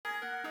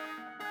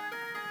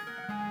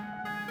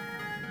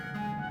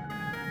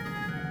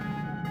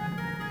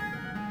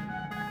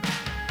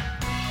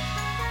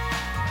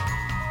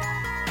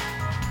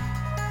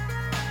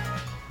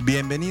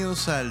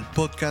Bienvenidos al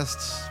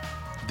podcast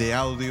de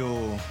audio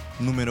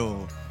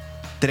número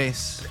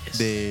 3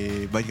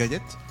 de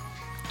ByteGadget.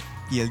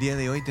 Y el día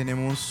de hoy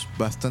tenemos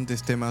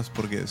bastantes temas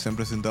porque se han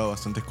presentado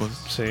bastantes cosas.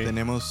 Sí.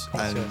 Tenemos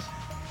al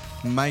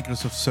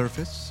Microsoft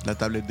Surface, la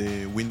tablet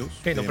de Windows.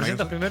 ¿Qué? ¿Lo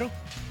presentas primero?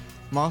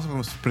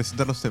 Vamos a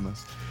presentar los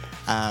temas.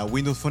 A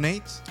Windows Phone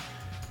 8,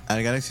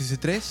 al Galaxy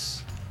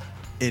S3,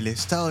 el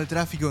estado de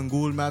tráfico en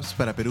Google Maps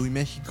para Perú y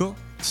México,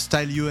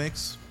 Style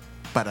UX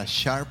para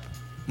Sharp,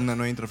 una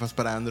nueva interfaz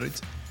para Android,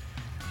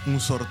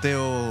 un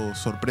sorteo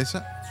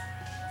sorpresa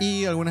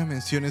y algunas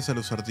menciones a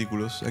los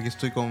artículos. Aquí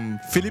estoy con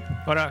Philip.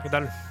 Hola, ¿qué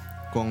tal?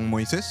 Con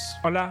Moisés.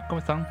 Hola, ¿cómo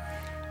están?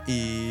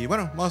 Y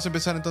bueno, vamos a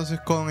empezar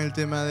entonces con el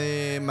tema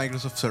de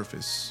Microsoft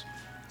Surface.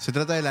 Se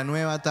trata de la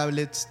nueva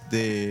tablet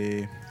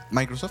de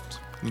Microsoft,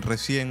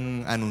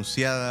 recién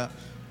anunciada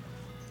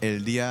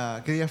el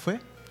día... ¿Qué día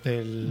fue?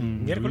 ¿El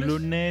miércoles?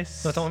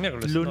 Lunes. No, estamos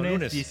miércoles.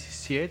 Lunes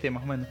 17,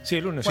 más o menos. Sí,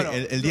 el lunes. Bueno,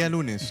 el día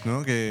lunes,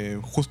 ¿no? Que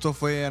justo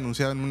fue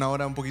anunciado en una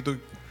hora un poquito...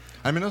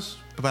 Al menos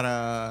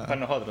para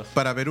nosotros.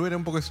 Para Perú era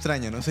un poco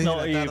extraña, ¿no? 6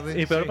 No, de la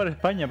tarde. y peor Sí. para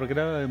España, porque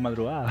era de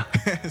madrugada.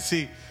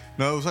 Sí.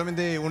 No,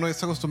 usualmente uno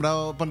está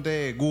acostumbrado,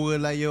 ponte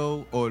Google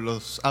I.O. o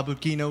los Apple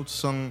Keynotes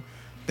son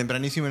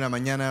tempranísimo en la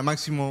mañana,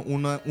 máximo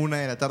una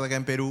de la tarde acá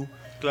en Perú.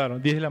 Claro,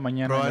 10 de la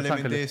mañana en Los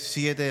Probablemente Ángeles.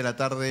 7 de la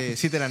tarde,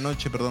 7 de la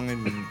noche, perdón,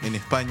 en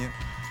España.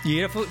 Y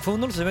fue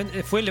uno de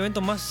los fue el evento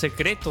más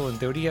secreto, en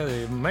teoría,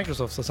 de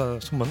Microsoft. O sea,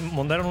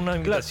 mandaron una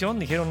invitación,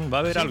 dijeron, va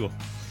a haber algo.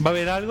 Va a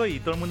haber algo y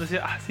todo el mundo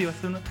decía, sí, va a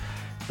ser uno.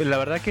 Pero la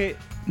verdad que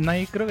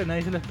creo que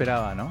nadie se lo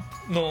esperaba, ¿no?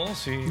 No,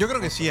 sí. Yo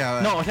creo que sí.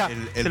 No, o sea,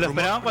 se lo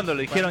esperaban cuando lo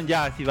principal.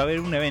 dijeron sí, va a haber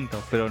un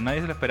evento, pero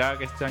nadie se lo esperaba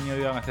que este año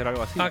iban a hacer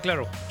algo así. Ah,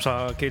 claro. O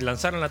sea, que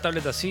lanzaron la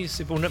tablet así,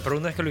 sí, pero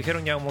una vez que lo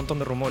dijeron ya un montón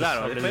de rumores.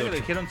 Claro, Apple después de que lo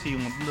 8. dijeron, sí,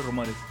 un montón de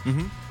rumores.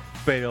 Ujú.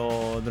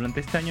 Pero durante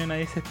este año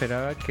nadie se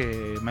esperaba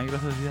que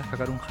Microsoft iba a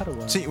sacar un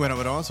hardware. Sí, bueno,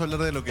 pero vamos a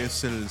hablar de lo que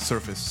es el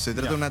Surface. Se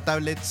trata de una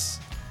tablet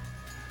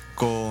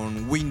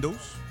con Windows,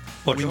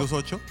 8. Windows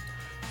 8.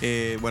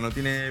 Bueno,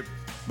 tiene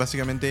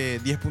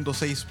básicamente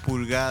 10.6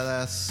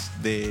 pulgadas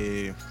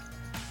de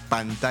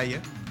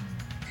pantalla.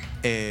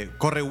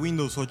 Corre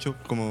Windows 8,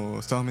 como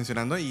estamos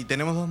mencionando. Y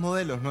tenemos dos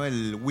modelos, ¿no?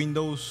 El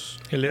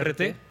Windows El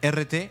RT.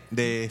 RT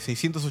de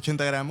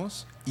 680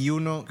 gramos y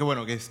uno que,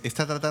 bueno, que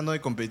está tratando de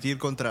competir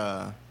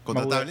contra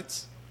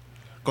tablets,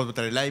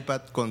 contra el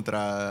iPad,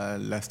 contra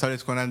las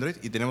tablets con Android.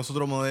 Y tenemos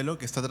otro modelo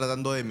que está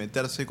tratando de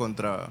meterse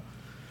contra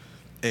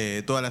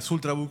todas las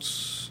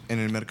Ultrabooks en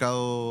el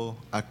mercado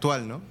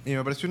actual, ¿no? Y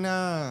me pareció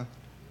una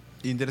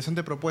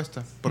interesante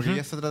propuesta, porque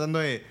ya está tratando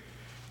de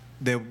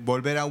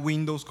volver a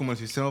Windows como el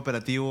sistema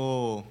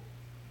operativo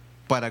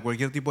para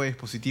cualquier tipo de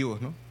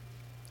dispositivos, ¿no?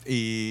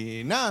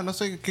 Y nada, no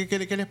sé, ¿qué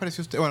les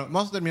pareció a usted? Bueno,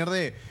 vamos a terminar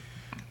de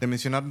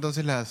mencionar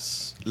entonces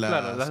las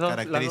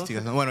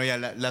características, ¿no? Bueno, ya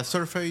la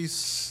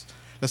Surface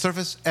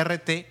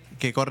RT,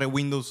 que corre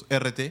Windows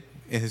RT,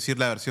 es decir,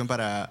 la versión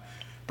para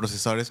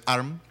procesadores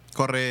ARM,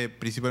 corre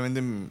principalmente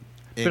en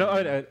Pero a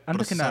ver,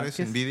 antes que nada,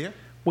 procesadores NVIDIA.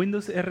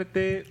 ¿Windows RT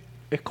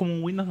es como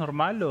un Windows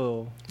normal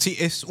o...? Sí,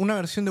 es una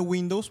versión de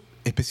Windows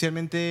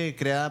especialmente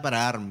creada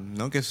para ARM,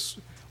 ¿no? Que es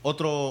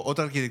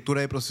otra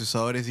arquitectura de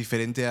procesadores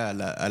diferente a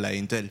la de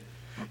Intel.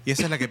 Y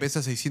esa es la que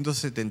pesa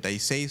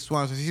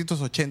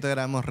 680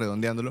 gramos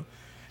redondeándolo.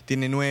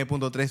 Tiene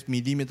 9.3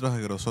 milímetros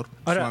de grosor,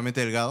 Ahora, sumamente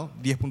delgado,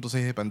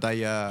 10.6 de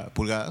pantalla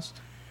pulgadas,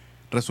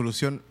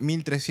 resolución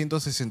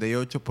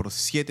 1368 por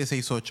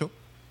 768,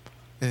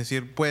 es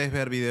decir, puedes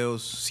ver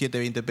videos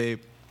 720p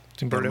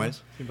Sin normal,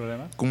 problemas. Sin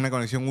problema. con una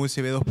conexión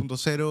USB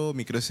 2.0,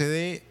 micro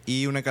SD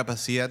y una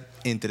capacidad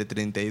entre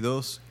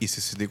 32 y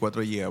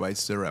 64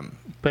 GB de RAM.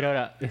 Pero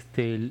ahora,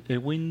 el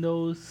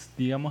Windows,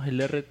 digamos,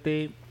 el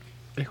RT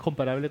es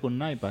comparable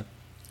con un iPad.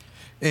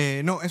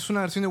 No, es una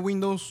versión de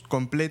Windows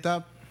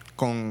completa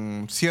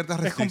con ciertas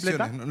 ¿Es restricciones,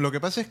 completa? ¿no? Lo que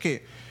pasa es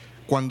que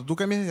cuando tú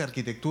cambias de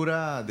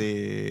arquitectura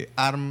de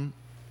ARM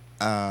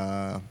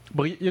a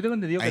Porque yo tengo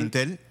entendido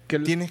Intel,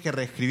 tienes que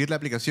reescribir la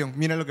aplicación.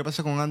 Mira lo que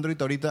pasa con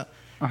Android ahorita,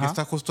 que Ajá.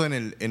 está justo en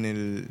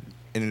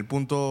el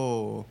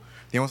punto,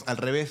 digamos, al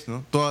revés,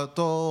 ¿no?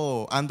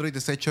 Todo Android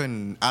está hecho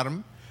en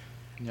ARM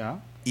Ya.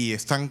 y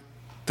están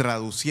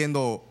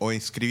traduciendo o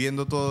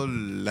escribiendo todas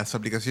las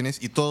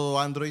aplicaciones y todo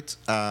Android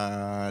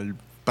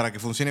para que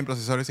funcionen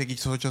procesadores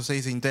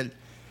x86 de Intel.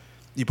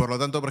 Y por lo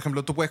tanto, por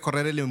ejemplo, tú puedes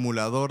correr el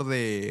emulador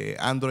de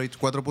Android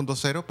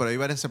 4.0, pero hay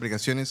varias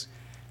aplicaciones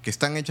que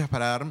están hechas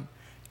para ARM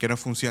que no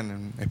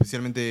funcionan,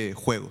 especialmente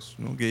juegos,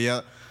 ¿no? Que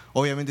ya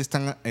obviamente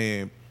están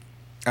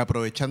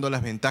aprovechando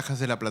las ventajas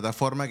de la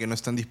plataforma que no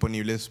están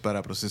disponibles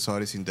para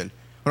procesadores Intel.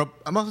 Bueno,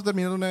 vamos a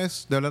terminar una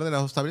vez de hablar de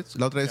las dos tablets.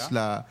 La otra es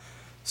la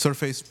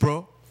Surface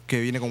Pro, que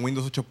viene con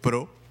Windows 8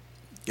 Pro,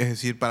 es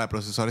decir, para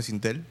procesadores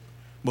Intel.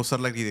 Va a usar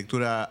la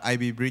arquitectura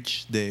Ivy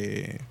Bridge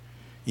de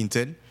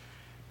Intel.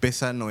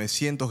 Pesa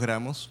 900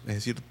 gramos, es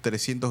decir,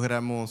 300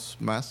 gramos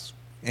más.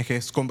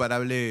 Es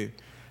comparable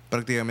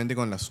prácticamente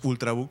con las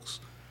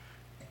Ultrabooks.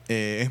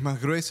 Es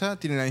más gruesa,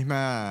 tiene la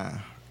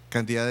misma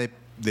cantidad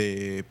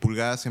de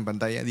pulgadas en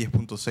pantalla,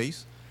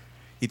 10.6,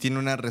 y tiene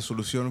una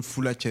resolución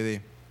Full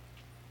HD,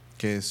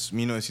 que es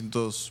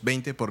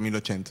 1920 por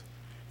 1080.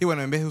 Y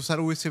bueno, en vez de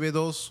usar USB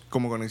 2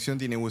 como conexión,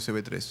 tiene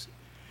USB 3.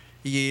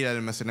 Y el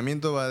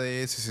almacenamiento va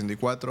de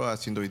 64 a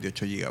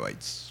 128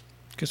 gigabytes.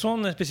 Que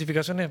son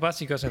especificaciones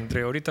básicas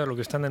entre ahorita lo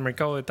que está en el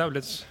mercado de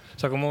tablets. O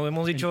sea, como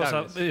hemos dicho, o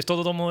sea, es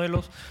todos dos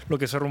modelos. Lo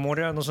que se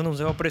rumorea no se ha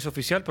anunciado precio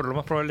oficial, pero lo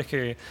más probable es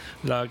que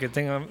la que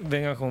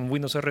venga con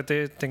Windows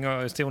RT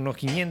tenga unos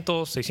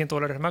 500, 600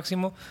 dólares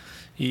máximo.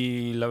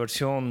 Y la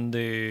versión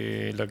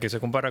de la que se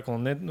compara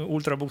con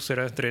Ultrabook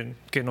será entre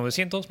 ¿qué?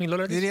 900, 1000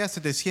 dólares. Diría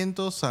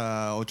 700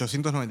 a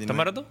 899. ¿Está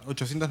barato?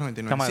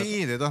 899. Está barato.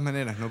 Sí, de todas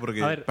maneras, ¿no?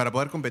 Porque para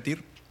poder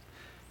competir.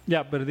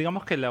 Ya, pero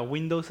digamos que la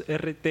Windows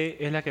RT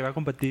es la que va a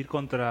competir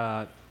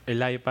contra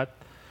el iPad.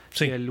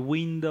 Sí. Y el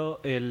Windows,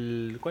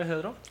 ¿cuál es el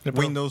otro? El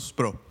Pro. Windows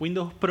Pro.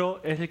 Windows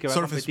Pro es el que va a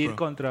Surface competir Pro.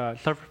 contra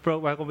Surface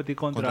Pro, va a competir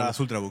contra Las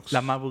Ultrabooks.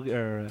 la MacBook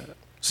Air.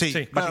 Sí,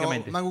 Sí,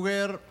 básicamente. MacBook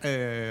Air,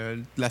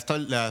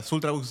 las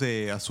Ultrabooks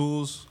de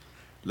Asus,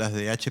 las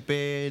de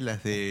HP,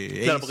 las de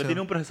Claro, Acer. porque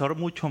tiene un procesador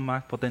mucho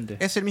más potente.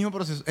 Es el mismo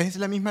proceso, es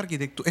la misma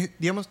arquitectura,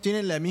 digamos,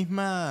 tiene las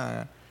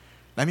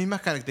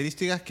mismas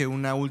características que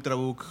una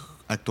Ultrabook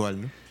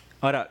actual, ¿no?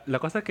 Ahora, la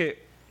cosa es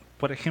que,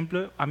 por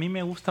ejemplo, a mí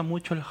me gusta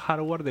mucho el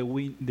hardware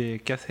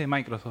que hace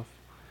Microsoft.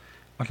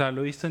 O sea,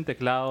 lo he visto en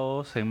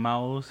teclados, en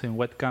mouse, en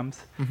webcams.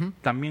 Ujú.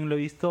 También lo he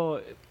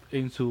visto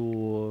en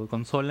su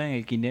consola,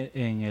 en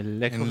el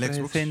Xbox el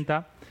Xbox.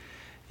 360.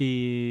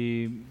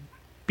 Y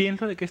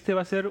pienso de que este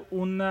va a ser o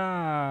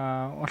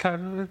sea,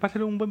 va a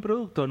ser un buen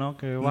producto, ¿no?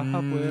 Que vas a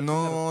poder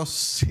No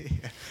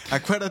sé.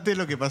 Acuérdate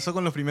lo que pasó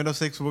con los primeros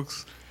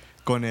Xbox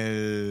con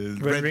el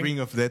Red Red Ring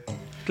of Death.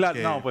 Claro,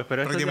 que no, pues,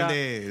 pero eso ya...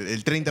 prácticamente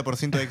el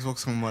 30% de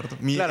Xbox son muertos.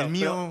 Claro, El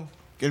mío...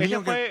 El esa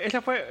mío que-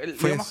 esa fue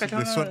fue digamos que esa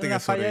de es suerte una que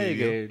falla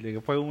sobrevivió. de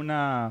que fue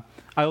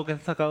algo que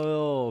han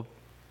sacado.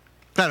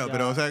 Claro, ya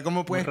pero o sea, ¿cómo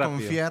muy puedes rápido.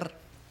 confiar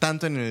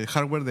tanto en el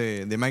hardware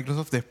de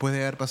Microsoft después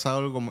de haber pasado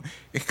algo como...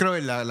 Es creo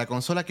que la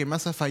consola que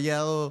más ha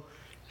fallado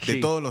de Sí.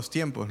 todos los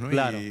tiempos, ¿no?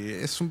 Claro. Y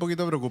es un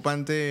poquito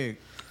preocupante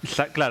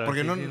Claro,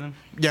 porque sí, no... sí, ¿no?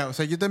 Ya, o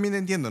sea, yo también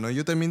entiendo, ¿no?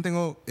 Yo también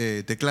tengo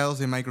teclados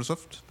de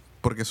Microsoft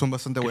porque son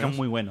bastante Que buenos. son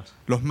muy buenos.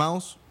 Los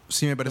mouse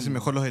sí me parecen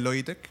mejor los de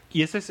Logitech.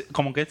 Y ese es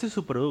como que este es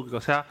su producto,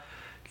 o sea,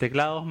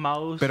 teclados,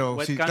 mouse, Pero,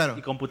 sí, webcams claro.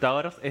 y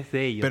computadoras es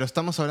de ellos. Pero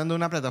estamos hablando de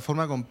una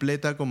plataforma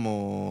completa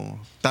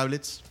como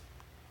tablets,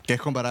 que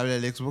es comparable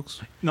al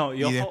Xbox. no,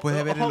 y después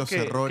de ver ojo los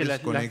errores las,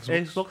 con las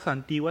Xbox.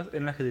 antiguas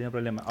eran las que tenían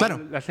problemas. Claro.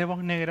 Ahora, las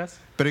Xbox negras,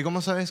 Pero ¿y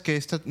cómo sabes que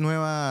esta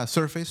nueva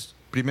Surface,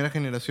 primera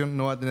generación,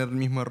 no va a tener el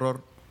mismo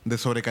error de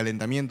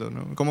sobrecalentamiento,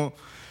 ¿no?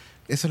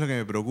 Eso es lo que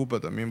me preocupa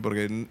también,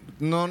 porque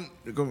no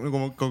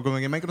como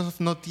que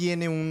Microsoft no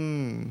tiene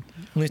un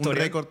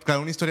historial. récord,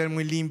 claro, un historial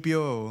muy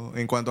limpio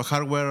en cuanto a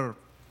hardware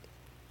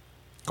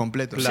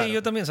completo. Sí,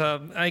 yo también, o sea,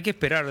 hay que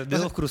esperar,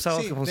 dedos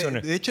cruzados Sí, que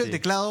funcione. De hecho, el Sí.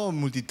 teclado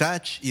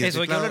multitouch y el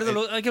Eso, hay que teclado- hablar de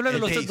el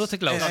los case. dos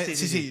teclados.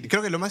 Sí,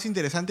 creo que lo más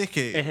interesante es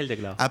que es el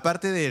teclado.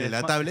 aparte de El la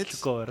smart tablet,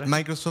 cover, ¿eh?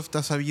 Microsoft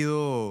ha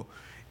sabido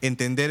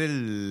entender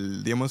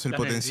digamos, el Las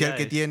potencial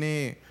que necesidades.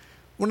 tiene.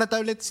 Una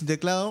tablet sin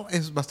teclado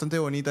es bastante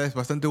bonita, es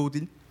bastante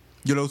útil.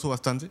 Yo lo uso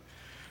bastante.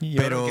 Y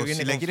ahora Pero que si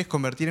viene la con- quieres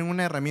convertir en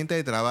una herramienta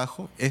de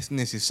trabajo, es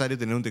necesario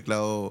tener un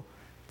teclado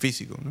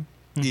físico, ¿no?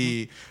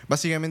 Y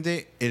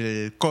básicamente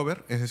el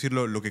cover, es decir,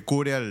 lo que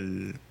cubre a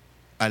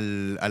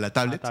la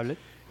tablet,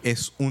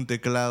 es un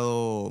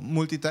teclado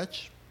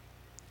multitouch.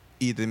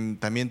 Y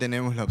también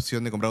tenemos la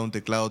opción de comprar un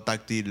teclado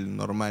táctil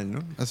normal,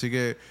 ¿no? Así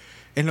que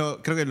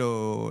creo que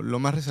lo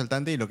más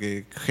resaltante y lo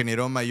que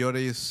generó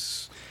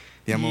mayores,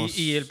 digamos,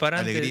 y el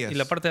parante alegrías. y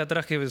la parte de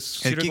atrás que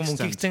sirve como un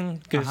kickstand.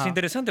 kickstand, que Ajá. es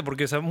interesante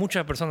porque o sea,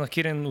 muchas personas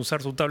quieren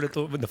usar su tablet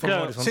de forma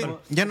Claro, Sí, horizontal.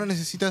 ya no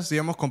necesitas,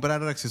 digamos,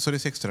 comprar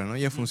accesorios extra, ¿no?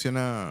 Ya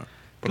funciona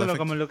por Claro, defecto.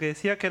 como lo que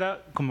decía que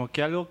era como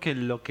que algo que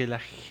lo que la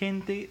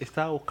gente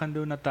estaba buscando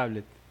en una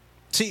tablet.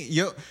 Sí,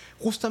 yo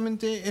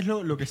justamente es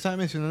lo que estaba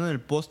mencionando en el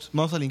post.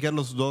 Vamos a linkear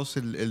los dos,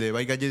 el de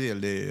ByteGadget y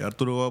el de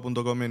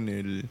arturogoa.com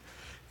en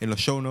los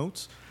show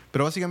notes.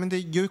 Pero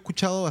básicamente yo he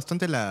escuchado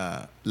bastante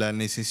la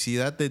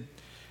necesidad de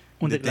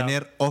teclado.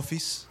 tener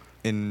Office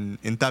en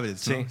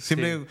tablets, ¿no? Sí,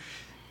 Siempre sí.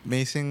 me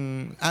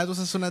dicen, tú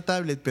usas una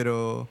tablet,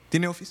 pero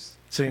 ¿tiene Office?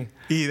 Sí.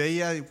 Y de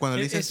ahí cuando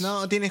le Es- dices,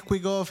 no, tienes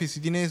Quick Office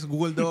y tienes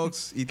Google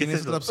Docs y tienes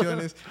es otras eso?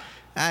 opciones.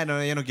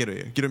 No, ya no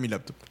quiero mi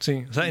laptop.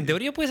 Sí, o sea, en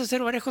teoría puedes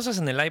hacer varias cosas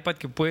en el iPad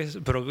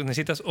pero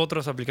necesitas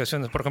otras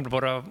aplicaciones. Por ejemplo,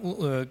 para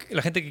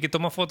la gente que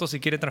toma fotos y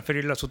quiere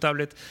transferirla a su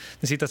tablet,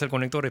 necesitas el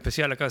conector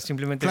especial. Acá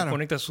simplemente Claro.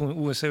 conectas un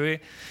USB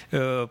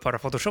para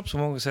Photoshop,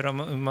 supongo que será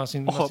más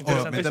Ojo,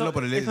 interesante. meterlo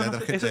por eso la no-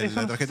 tarjeta- eso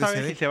la no tarjeta se sabe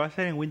SD. si se va a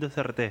hacer en Windows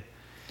RT.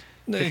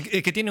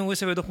 Que tiene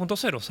USB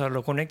 2.0, o sea,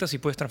 lo conectas y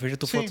puedes transferir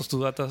tus Sí. fotos,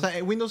 tus datos. O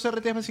sea, Windows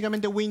RT es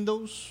básicamente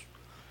Windows,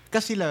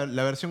 casi la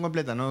versión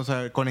completa, ¿no? O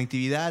sea,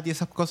 conectividad y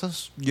esas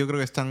cosas yo creo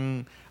que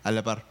están a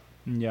la par.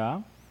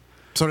 Ya.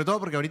 Sobre todo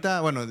porque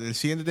ahorita, bueno, el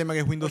siguiente tema que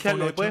es O Windows sea, Phone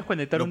le 8, puedes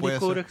conectar lo un puede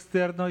disco duro hacer.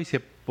 externo y se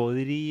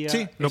podría.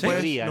 Sí, lo en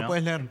teoría,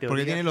 puedes ¿no? leer, En porque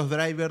teoría. tiene los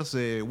drivers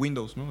de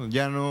Windows, ¿no?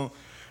 Ya no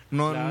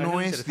No, Claro, no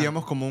es es, interesante.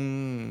 digamos, como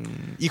un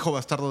hijo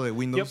bastardo de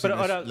Windows, Pero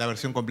sino es ahora, la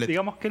versión completa.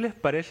 digamos, ¿qué les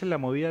parece la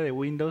movida de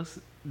Windows,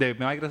 de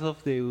Microsoft,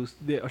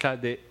 o sea,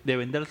 de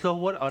vender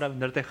software, ahora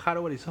venderte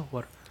hardware y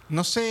software?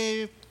 No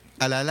sé,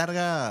 a la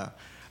larga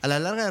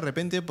de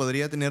repente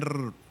podría tener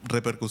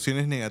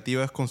repercusiones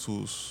negativas con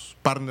sus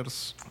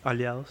partners,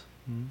 Aliados.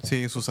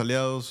 sí, sus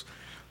aliados,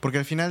 porque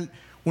al final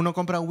uno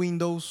compra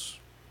Windows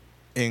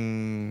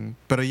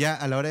pero ya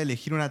a la hora de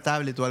elegir una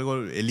tablet o algo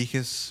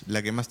eliges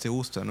la que más te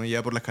gusta, ¿no?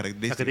 Ya por las La que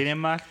características. tiene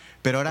más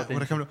Pero ahora, por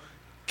potencia. ejemplo,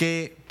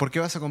 ¿por qué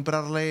vas a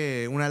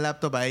comprarle una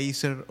laptop a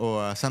Acer o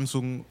a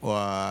Samsung o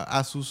a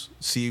Asus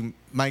si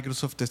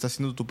Microsoft te está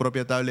haciendo tu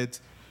propia tablet,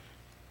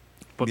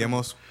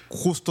 digamos,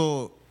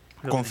 justo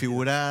Lo que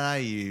configurada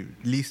y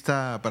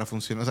lista para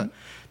funcionar? O sea,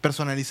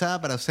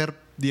 personalizada para ser,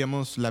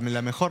 digamos, la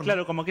mejor, ¿no?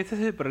 Claro, como que ese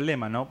es el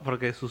problema, ¿no?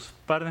 Porque sus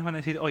partners van a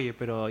decir, oye,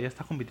 pero ya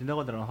estás compitiendo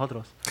contra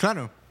nosotros.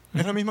 Claro.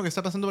 Es lo mismo que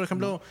está pasando, por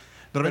ejemplo,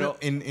 de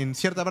repente en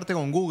cierta parte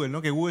con Google,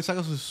 ¿no? Que Google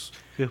saca sus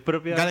Sus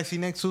propias... Galaxy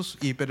Nexus,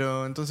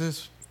 pero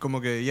entonces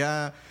como que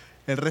ya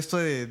el resto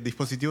de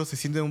dispositivos se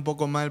sienten un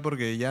poco mal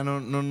porque ya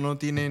no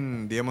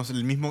tienen, digamos,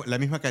 la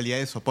misma calidad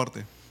de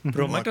soporte.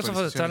 Pero o Microsoft está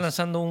actualizaciones.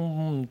 lanzando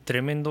un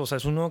tremendo, o sea,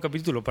 es un nuevo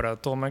capítulo para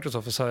todo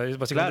Microsoft. O sea, es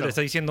básicamente Claro. le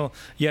está diciendo,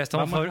 ya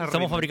estamos Vamos a estamos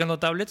reinar. fabricando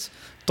tablets,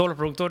 todos los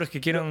productores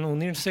que quieran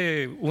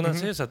unirse,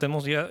 únanse, o sea,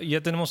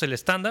 ya tenemos el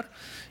estándar,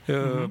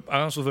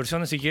 hagan sus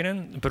versiones si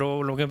quieren,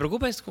 pero lo que me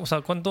preocupa es, o sea,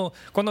 ¿cuándo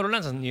lo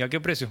lanzan y a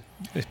qué precio?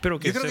 Espero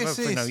que Yo creo que sea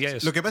ese en es-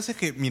 Navidades. lo que pasa es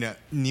que, mira,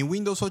 ni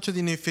Windows 8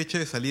 tiene fecha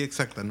de salida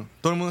exacta, ¿no?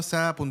 Todo el mundo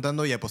está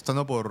apuntando y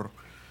apostando por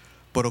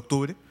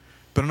octubre,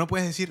 pero no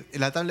puedes decir,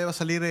 la tablet va a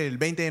salir el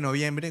 20 de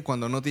noviembre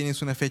cuando no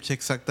tienes una fecha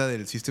exacta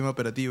del sistema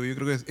operativo. Yo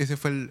creo que ese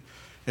fue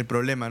el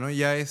problema, ¿no?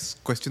 Ya es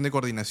cuestión de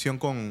coordinación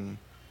con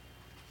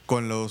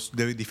los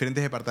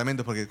diferentes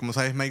departamentos, porque como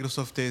sabes,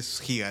 Microsoft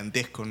es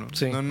gigantesco, ¿no?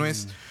 Sí. No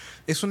es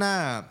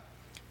una...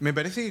 Me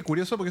parece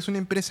curioso porque es una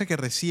empresa que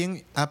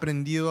recién ha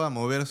aprendido a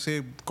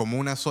moverse como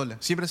una sola.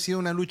 Siempre ha sido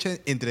una lucha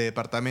entre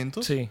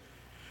departamentos. Sí.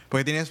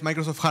 Porque tienes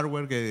Microsoft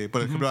Hardware, que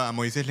por ejemplo a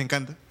Moisés le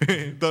encanta,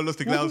 todos los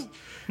teclados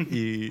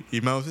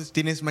y mouses.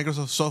 Tienes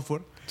Microsoft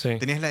Software. Sí.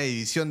 Tenías la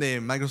división de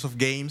Microsoft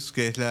Games,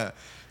 que es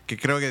que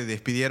creo que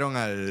despidieron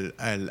a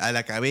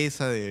la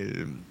cabeza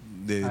el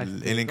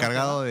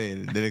encargado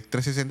del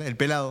 360, el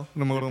pelado,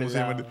 no me acuerdo cómo se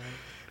llama.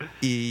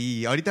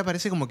 Y ahorita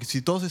parece como que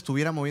si todo se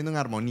estuviera moviendo en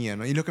armonía,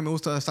 ¿no? Y es lo que me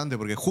gusta bastante,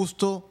 porque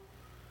justo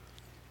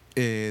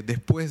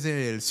después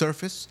del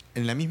Surface,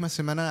 en la misma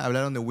semana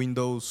hablaron de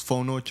Windows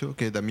Phone 8,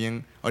 que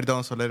también ahorita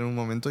vamos a hablar en un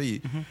momento,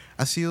 y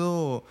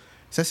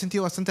se ha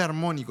sentido bastante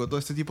armónico todo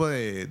este tipo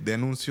de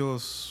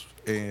anuncios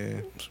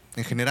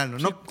en general, ¿no?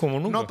 Sí, como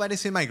nunca. No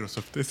aparece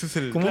Microsoft, ese es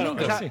el... Como Claro,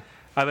 nunca, o sea, sí.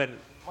 a ver,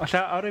 o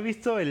sea, ahora he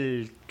visto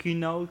el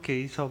keynote que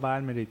hizo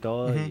Balmer y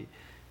todo,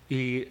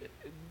 y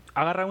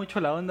agarra mucho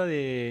la onda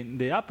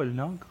de Apple,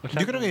 ¿no? O sea,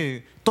 Yo creo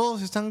que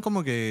todos están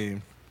como que,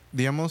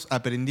 digamos,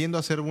 aprendiendo a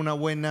hacer una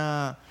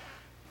buena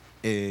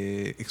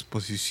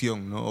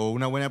exposición, ¿no? O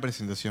una buena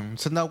presentación.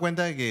 ¿Se han dado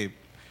cuenta de que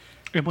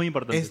es muy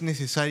importante. es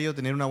necesario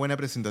tener una buena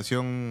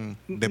presentación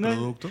de No es-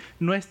 producto?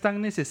 No es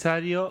tan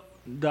necesario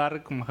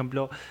dar como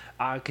ejemplo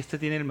que este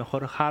tiene el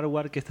mejor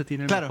hardware, que este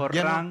tiene el Claro, mejor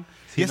ya, RAM,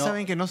 ya sino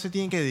saben que no se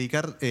tienen que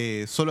dedicar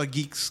solo a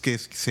geeks que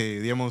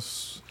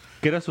digamos,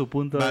 que era su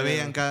punto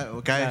babean cada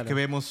vez Claro. que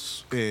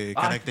vemos Tiene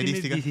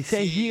características.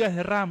 16 gigas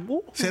de RAM.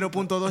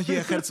 0.2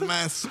 GHz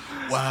más.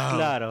 ¡Wow!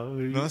 Claro.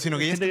 ¿No? Sino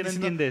que Hay ya gente están que no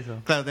diciendo- entiende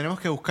eso. Claro, tenemos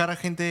que buscar a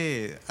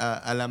gente,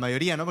 a la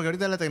mayoría, ¿no? Porque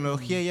ahorita la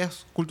tecnología ya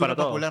es cultura Para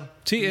todos. popular.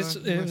 Sí,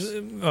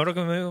 No ahora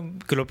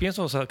que lo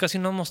pienso, o sea, casi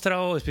no han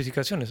mostrado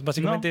especificaciones.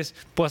 Básicamente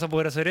No. vas a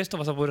poder hacer esto,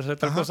 vas a poder hacer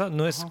tal Ajá, cosa.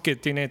 No es que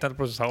tiene tal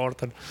procesador,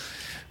 tal.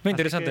 Muy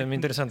interesante, Así que, muy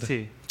interesante.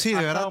 Sí, Sí, de ha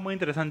verdad. estado muy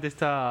interesante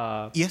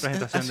esta Y ha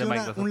presentación de sido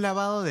Microsoft. un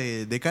lavado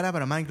de cara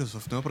para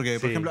Microsoft, ¿no? Porque,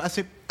 por Sí. ejemplo,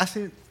 hace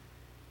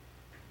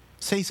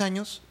 6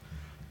 años,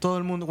 todo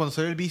el mundo, cuando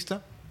salió el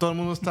Vista, todo el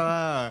mundo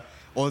estaba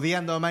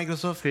odiando a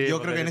Microsoft. Sí, Yo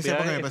porque creo que en le esa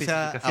época pedían me pasé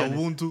a especificaciones.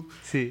 Ubuntu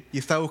Sí. y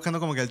estaba buscando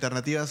como que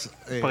alternativas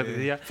Porque te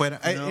decía, fuera.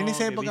 En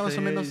esa época más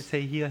o menos...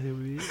 6 gigas de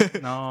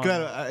No.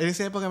 Claro, en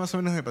esa época más o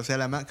menos me pasé a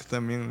la Mac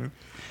también, ¿no?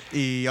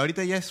 Y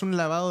ahorita ya es un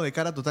lavado de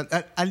cara total.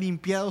 Ha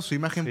limpiado su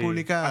imagen Sí.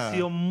 pública. Ha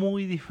sido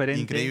muy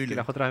diferente increíble. que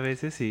las otras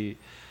veces y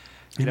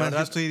Es la más, yo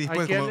estoy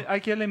dispuesto,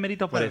 hay que darle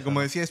mérito por Bueno, eso.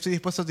 como decía, estoy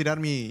dispuesto a tirar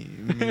mi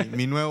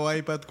nuevo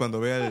iPad cuando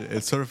vea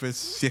el Surface,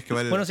 si es que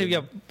vale Bueno, la sí,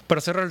 pena. ya,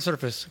 para cerrar el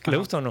Surface, ¿le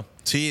gusta o no?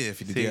 Sí,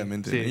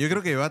 definitivamente. Sí, ¿no? sí. Yo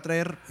creo que va a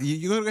traer,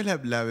 y yo creo que es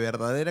la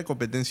verdadera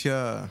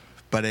competencia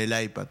para el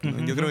iPad,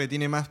 ¿no? Yo creo que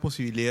tiene más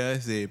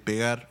posibilidades de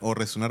pegar o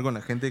resonar con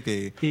la gente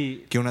Y-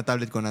 que una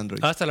tablet con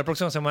Android. Hasta la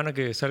próxima semana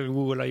que salga el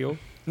Google I.O.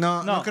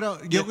 No No,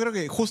 creo. Yo creo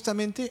que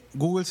justamente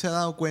Google se ha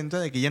dado cuenta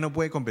de que ya no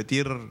puede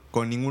competir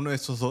con ninguno de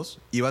estos dos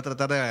y va a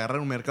tratar de agarrar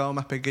un mercado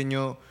más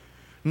pequeño,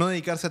 no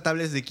dedicarse a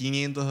tablets de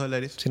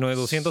 $500, Sino de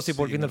 200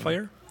 tipo el Sí, Kindle ¿no?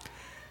 Fire.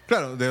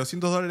 Claro, de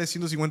 $200,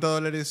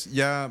 $150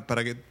 ya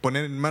para que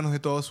poner en manos de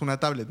todos una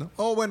tablet, ¿no?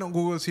 O bueno,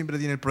 Google siempre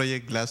tiene el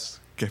Project Glass,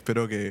 que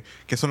espero que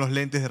son los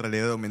lentes de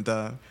realidad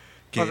aumentada,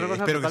 que Otra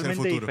cosa espero que sea el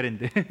totalmente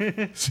futuro.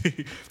 diferente.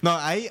 Sí. No,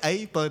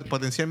 ahí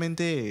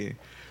potencialmente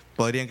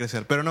podrían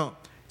crecer. Pero no,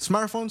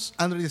 smartphones,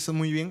 Android está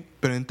muy bien,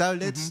 pero en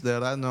tablets, de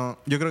verdad, no.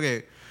 Yo creo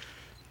que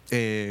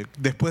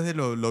después de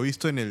lo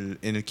visto en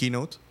el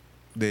keynote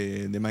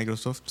de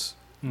Microsoft,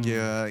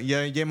 ya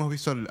hemos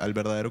visto al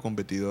verdadero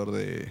competidor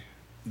del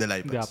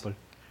iPad. De Apple.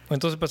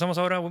 Entonces pasamos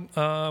ahora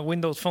a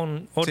Windows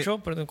Phone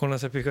 8 Sí. con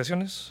las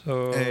explicaciones.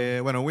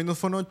 Bueno, Windows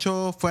Phone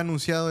 8 fue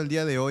anunciado el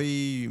día de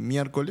hoy,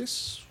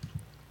 miércoles.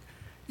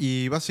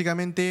 Y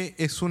básicamente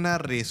es una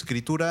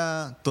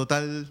reescritura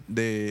total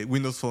de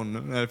Windows Phone,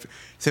 ¿no?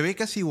 Se ve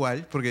casi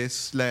igual porque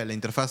es la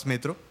interfaz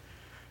Metro,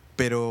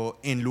 pero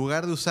en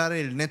lugar de usar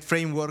el Net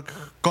Framework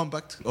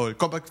Compact o el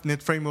Compact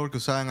Net Framework que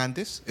usaban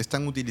antes,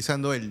 están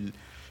utilizando el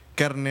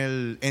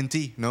kernel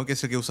NT, ¿no? Que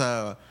es el que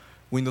usa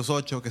Windows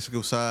 8, que es el que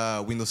usa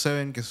Windows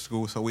 7, que es el que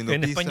usa Windows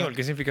en Vista. español,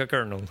 ¿qué significa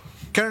kernel?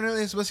 Kernel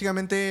es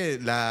básicamente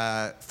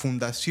la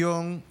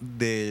fundación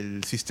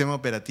del sistema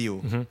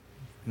operativo.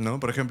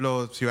 ¿No? Por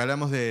ejemplo, si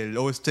hablamos del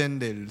OS X,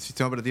 del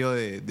sistema operativo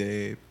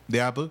de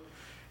Apple,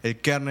 el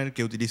kernel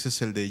que utiliza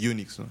es el de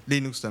Unix, ¿no?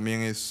 Linux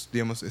también es,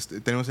 digamos,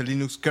 tenemos el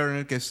Linux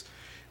kernel, que es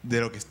de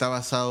lo que está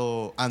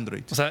basado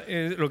Android. O sea,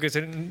 lo que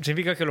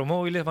significa que los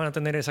móviles van a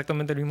tener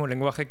exactamente el mismo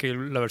lenguaje que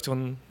la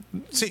versión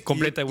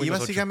completa de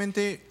Windows 8. Y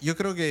básicamente yo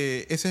creo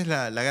que esa es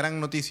la gran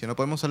noticia, ¿no?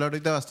 Podemos hablar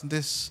ahorita de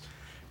bastantes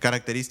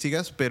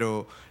características,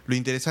 pero lo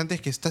interesante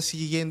es que está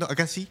siguiendo,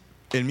 acá sí,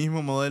 el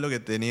mismo modelo que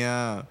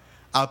tenía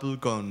Apple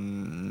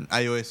con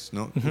iOS,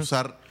 ¿no?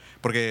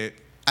 Porque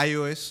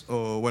iOS,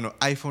 o bueno,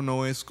 iPhone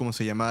OS, como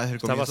se llamaba desde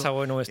el comienzo,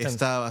 basado en OS X.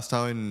 está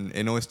basado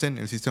en OS X,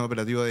 el sistema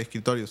operativo de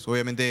escritorios.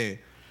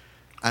 Obviamente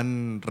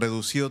han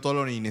reducido todo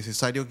lo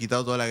innecesario,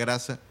 quitado toda la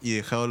grasa y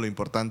dejado lo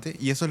importante.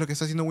 Y eso es lo que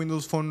está haciendo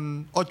Windows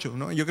Phone 8,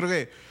 ¿no? Yo creo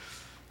que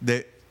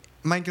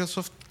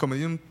Microsoft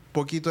cometió un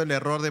poquito el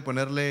error de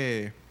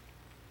ponerle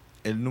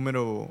el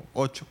número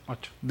 8.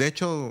 De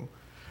hecho,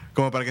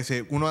 como para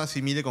que uno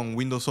asimile con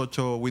Windows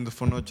 8, Windows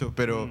Phone 8,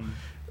 pero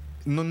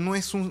no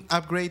es un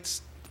upgrade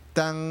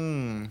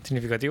tan...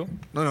 ¿Significativo?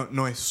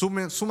 No es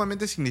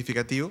sumamente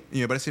significativo y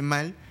me parece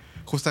mal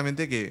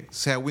justamente que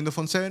sea Windows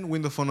Phone 7,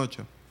 Windows Phone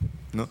 8,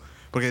 ¿no?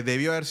 Porque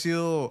debió haber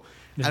sido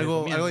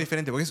algo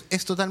diferente, porque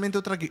es totalmente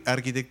otra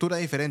arquitectura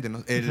diferente,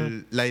 ¿no?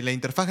 La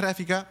interfaz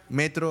gráfica,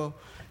 Metro,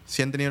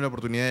 si han tenido la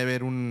oportunidad de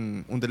ver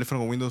un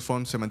teléfono con Windows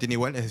Phone, se mantiene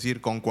igual, es decir,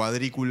 con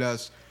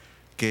cuadrículas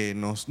que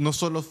no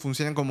solo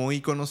funcionan como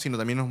iconos, sino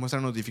también nos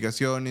muestran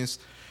notificaciones.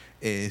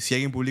 Si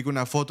alguien publica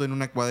una foto en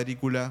una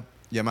cuadrícula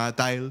llamada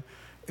tile,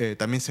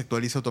 también se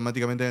actualiza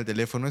automáticamente en el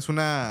teléfono. Es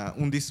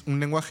un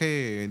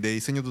lenguaje de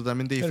diseño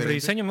totalmente diferente. El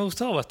diseño me ha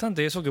gustado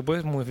bastante, eso que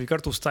puedes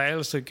modificar tus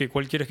styles,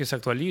 cuál quieres que se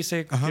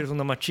actualice, quieres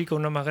una más chica,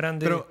 una más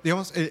grande. Pero,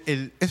 digamos, eso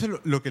es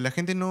lo que la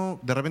gente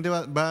de repente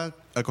va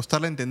a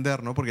costarle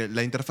entender, ¿no? Porque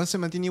la interfaz se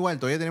mantiene igual,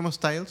 todavía tenemos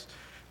styles,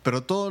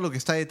 pero todo lo que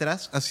está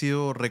detrás ha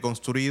sido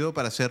reconstruido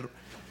para hacer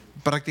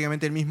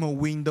prácticamente el mismo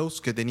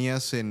Windows que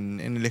tenías en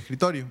el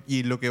escritorio.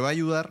 Y lo que va a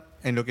ayudar,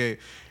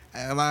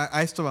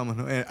 a esto vamos,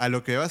 ¿no? A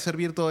lo que va a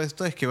servir todo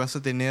esto es que vas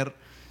a tener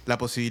la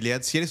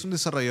posibilidad, si eres un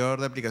desarrollador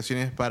de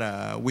aplicaciones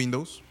para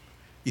Windows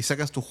y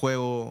sacas tu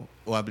juego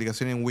o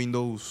aplicación en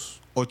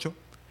Windows 8,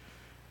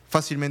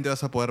 fácilmente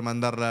vas a poder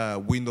mandarla a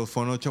Windows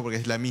Phone 8 porque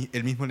es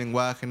el mismo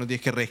lenguaje, no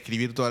tienes que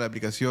reescribir toda la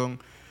aplicación.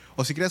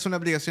 O si creas una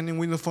aplicación en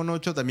Windows Phone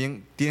 8,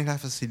 también tienes la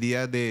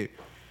facilidad de,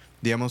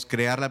 digamos,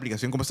 crear la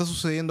aplicación, como está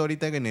sucediendo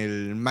ahorita en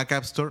el Mac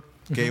App Store,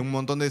 que un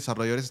montón de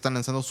desarrolladores están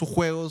lanzando sus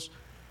juegos,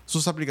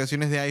 sus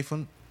aplicaciones de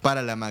iPhone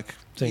para la Mac.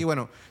 Sí. Y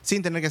bueno,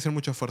 sin tener que hacer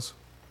mucho esfuerzo.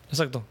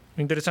 Exacto,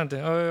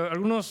 interesante.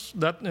 Algunos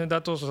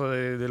datos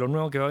de lo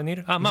nuevo que va a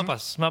venir.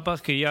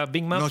 Mapas que ya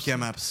Bing Maps. Nokia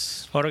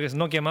Maps. Ahora que es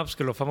Nokia Maps,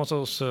 que los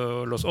famosos,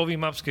 los Ovi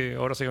Maps, que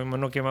ahora se llaman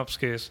Nokia Maps,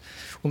 que es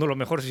uno de los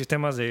mejores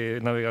sistemas de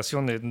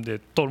navegación de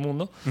todo el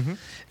mundo.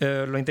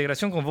 La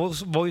integración con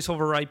Voice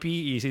over IP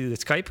y de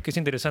Skype, que es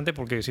interesante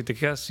porque si te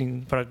quedas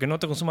para que no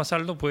te consumas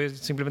saldo, puedes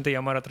simplemente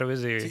llamar a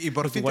través de y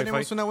por fin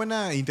tenemos una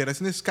buena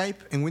integración de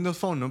Skype en Windows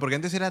Phone, ¿no? Porque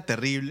antes era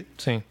terrible.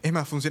 Sí. Es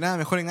más, funcionaba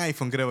mejor en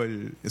iPhone, creo,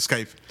 el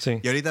Skype. Sí.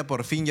 Y ahorita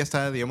por fin ya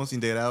está, digamos,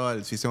 integrado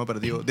al sistema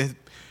operativo.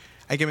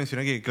 Hay que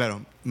mencionar que,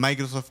 claro,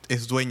 Microsoft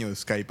es dueño de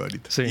Skype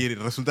ahorita. Sí. Y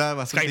resultaba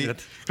bastante...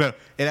 Skynet.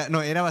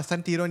 Claro, era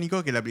bastante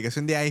irónico que la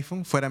aplicación de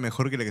iPhone fuera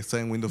mejor que la que está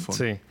en Windows Phone.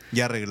 Sí.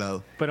 Ya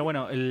arreglado. Pero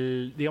bueno,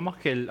 digamos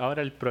que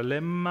ahora el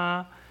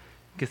problema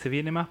que se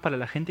viene más para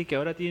la gente que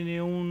ahora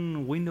tiene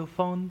un Windows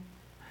Phone,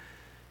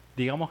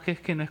 digamos que es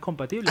que no es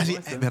compatible. Sí,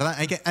 es verdad.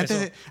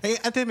 Antes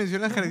de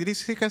mencionar las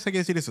características, hay que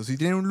decir eso. Si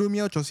tienen un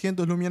Lumia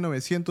 800, Lumia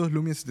 900,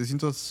 Lumia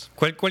 700...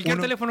 Cualquier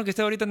teléfono que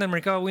esté ahorita en el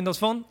mercado Windows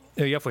Phone,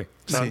 ya fue.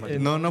 Sí,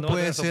 no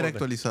puede ser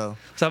actualizado.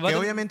 O sea, que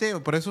obviamente,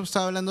 por eso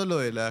estaba hablando lo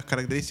de las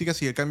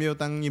características y el cambio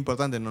tan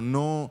importante.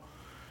 No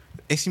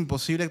es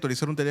imposible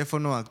actualizar un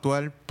teléfono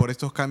actual por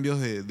estos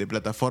cambios de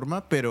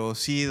plataforma, pero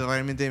sí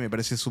realmente me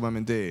parece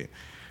sumamente...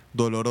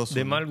 doloroso.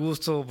 De mal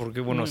gusto,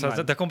 porque bueno, te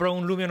has comprado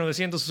un Lumia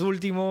 900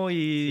 último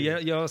y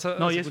ya vas a...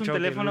 No, y es un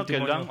teléfono que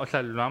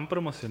lo han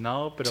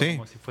promocionado, pero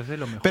como si fuese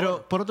lo mejor.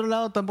 Pero por otro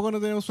lado, tampoco no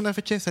tenemos una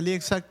fecha de salida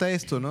exacta a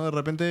esto, ¿no? De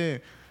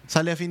repente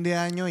sale a fin de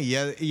año y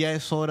ya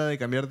es hora de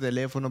cambiar de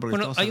teléfono porque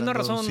Bueno, estamos hay una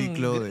hablando de un razón,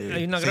 ciclo de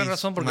hay una gran 6,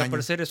 razón porque un al año.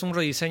 parecer es un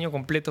rediseño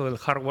completo del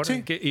hardware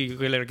Sí. y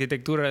que la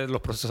arquitectura de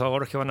los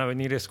procesadores que van a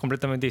venir es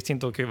completamente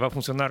distinto, que va a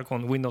funcionar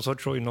con Windows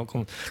 8 y no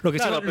con... Lo que,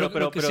 Claro, sí,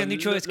 lo que sí han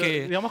dicho es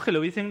que... Digamos que lo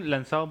hubiesen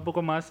lanzado un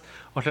poco más,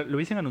 o sea, lo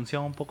hubiesen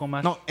anunciado un poco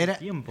más No, era,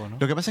 tiempo, ¿no?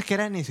 lo que pasa es que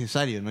era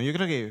necesario, ¿no? Yo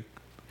creo que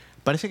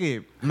parece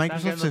que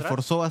Microsoft quedando se atrás?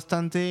 esforzó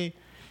bastante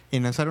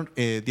en lanzar,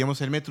 digamos,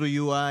 el Metro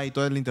UI y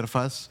toda la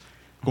interfaz,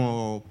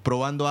 como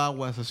probando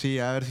aguas, así,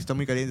 a ver si está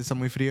muy caliente, está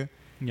muy fría.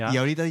 Ya. Y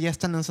ahorita ya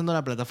están lanzando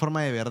la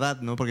plataforma de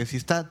verdad, ¿no? Porque si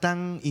está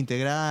tan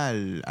integrada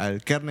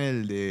al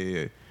kernel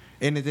de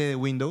NT de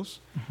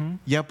Windows, Ujú.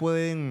 ya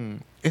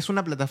pueden... Es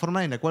una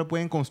plataforma en la cual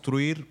pueden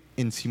construir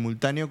en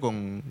simultáneo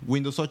con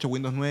Windows 8,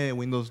 Windows 9,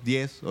 Windows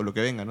 10 o lo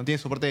que venga, ¿no? Tiene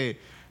soporte de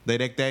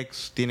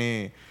DirectX,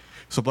 tiene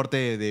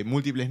soporte de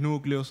múltiples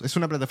núcleos. Es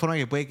una plataforma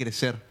que puede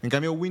crecer. En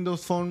cambio,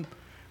 Windows Phone,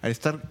 al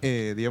estar,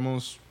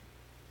 digamos,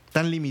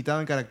 tan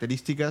limitado en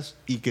características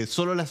y que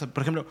solo las...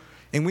 Por ejemplo,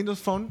 en Windows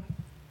Phone,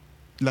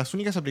 las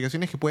únicas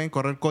aplicaciones que pueden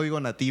correr código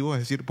nativo,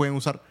 es decir, pueden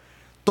usar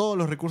todos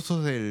los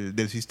recursos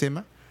del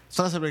sistema,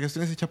 son las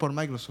aplicaciones hechas por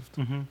Microsoft.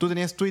 Ujú. Tú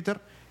tenías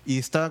Twitter y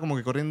estaba como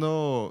que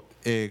corriendo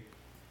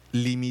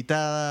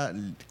limitada,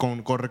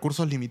 con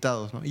recursos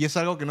limitados, ¿no? Y es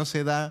algo que no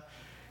se da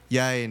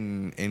ya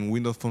en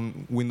Windows Phone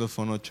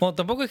 8. Bueno,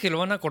 tampoco es que lo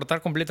van a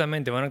cortar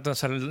completamente, van a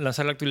lanzar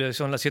la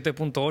actualización, la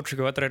 7.8,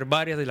 que va a traer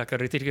varias de las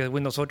características de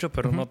Windows 8,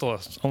 pero no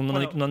todas. Aún no,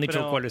 Bueno, no han dicho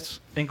pero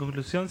cuáles. En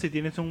conclusión, si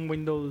tienes un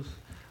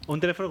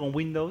teléfono con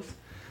Windows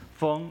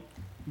Phone,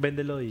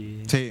 véndelo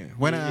y... Sí,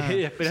 buena.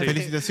 y espera que-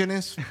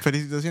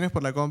 Felicitaciones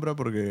por la compra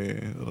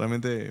porque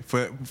realmente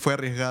fue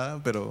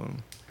arriesgada, pero...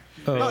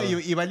 No,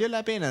 y valió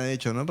la pena, de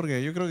hecho, ¿no?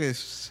 Porque yo creo que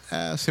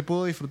se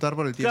pudo disfrutar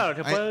por el tiempo.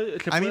 Claro,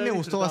 A mí me haber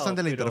gustó disfrutado,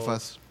 bastante la pero-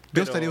 interfaz.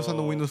 Yo estaría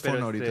usando Windows pero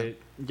Phone ahorita.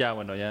 Ya,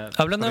 bueno, ya...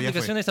 Hablando de Pero ya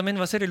aplicaciones, también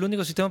va a ser el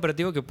único sistema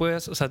operativo que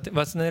puedas, o sea,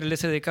 vas a tener el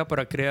SDK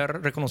para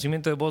crear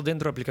reconocimiento de voz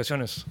dentro de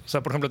aplicaciones. O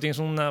sea, por ejemplo, tienes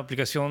una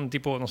aplicación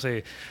tipo, no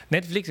sé,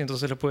 Netflix,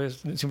 entonces le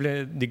puedes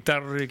simplemente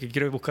dictar que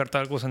quieres buscar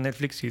tal cosa en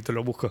Netflix y te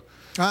lo busca.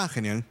 Ah,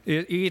 genial.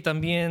 Y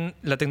también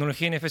la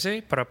tecnología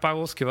NFC para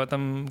pagos que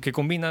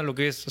combina lo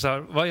que es, o sea,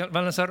 van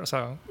a lanzar, o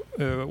sea,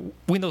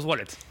 Windows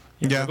Wallet.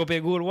 Ya. Una copia de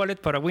Google Wallet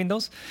para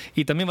Windows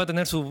y también va a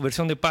tener su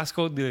versión de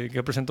passcode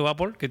que presentó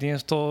Apple, que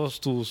tienes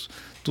todos tus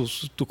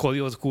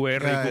códigos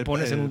QR y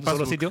cupones en un solo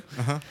passbook. sitio.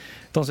 Ajá.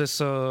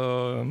 Entonces,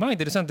 más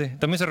interesante.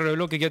 También se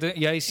reveló que ya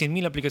hay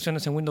 100.000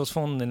 aplicaciones en Windows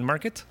Phone en el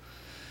market.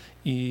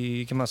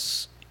 ¿Y qué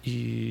más?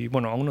 Y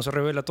bueno, aún no se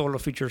revela todos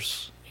los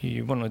features.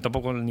 Y bueno,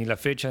 tampoco ni la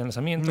fecha de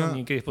lanzamiento, No,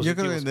 ni qué yo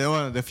dispositivos. creo que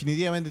bueno,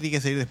 definitivamente tiene que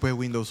salir después de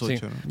Windows 8.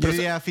 Sí. ¿no? Yo Pero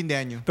diría a fin de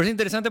año. Pero es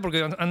interesante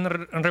porque han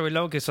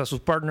revelado que o sea,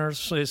 sus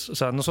partners, o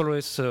sea, no solo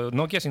es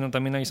Nokia, sino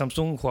también hay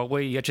Samsung,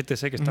 Huawei y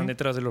HTC que están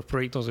detrás de los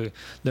proyectos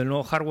del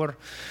nuevo hardware.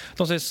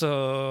 Entonces,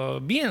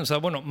 bien, o sea,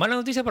 bueno, mala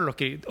noticia para los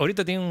que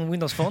ahorita tienen un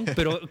Windows Phone,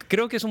 pero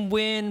creo que es un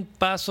buen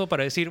paso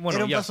para decir, bueno,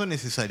 Era un ya, paso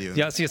necesario.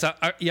 ya, sí, o sea,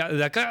 ya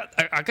de acá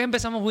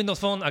empezamos Windows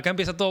Phone, acá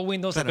empieza todo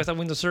Windows, Claro. acá está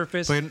Windows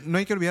Surface. Porque no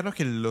hay que olvidarnos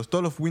que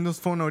todos los Windows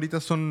Phone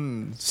ahorita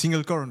son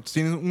single core,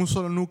 tienen un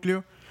solo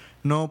núcleo,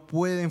 no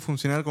pueden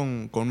funcionar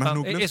con más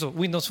núcleos. Eso,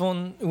 Windows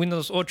Phone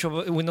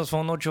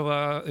 8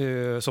 va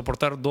a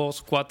soportar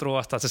 2, 4,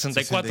 hasta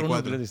 64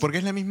 núcleos. Porque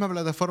es la misma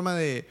plataforma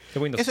de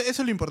Windows. Eso es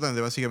lo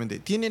importante, básicamente.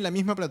 Tiene la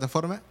misma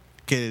plataforma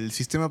que el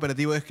sistema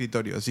operativo de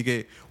escritorio, así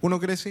que uno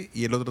crece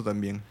y el otro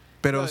también.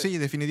 Pero Claro. sí,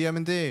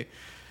 definitivamente,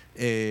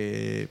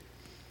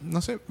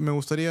 no sé, me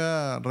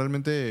gustaría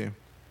realmente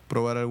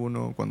probar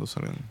alguno cuando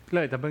salgan.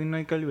 Claro, y tampoco no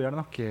hay que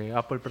olvidarnos que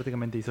Apple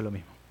prácticamente hizo lo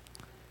mismo.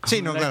 Sí,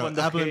 Con no, el claro. iPhone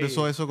 2G Apple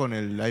empezó eso con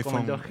el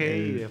iPhone. 2G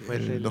y después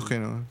el 2G,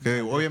 ¿no? Que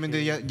el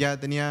obviamente 2G. ya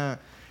tenía,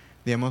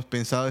 digamos,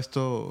 pensado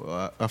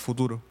esto a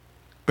futuro.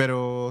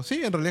 Pero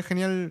sí, en realidad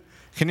genial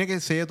que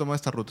se haya tomado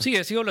esta ruta. Sí,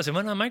 ha sido la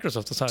semana de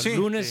Microsoft, o sea, Sí,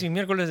 lunes sí. y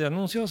miércoles de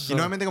anuncios. o Y sea,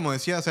 nuevamente, como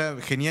decía, o sea,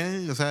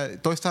 genial, o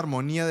sea, toda esta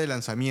armonía de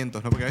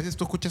lanzamientos, ¿no? Porque a veces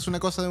tú escuchas una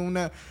cosa de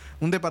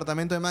un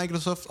departamento de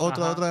Microsoft, otro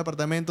de Ajá. otro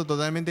departamento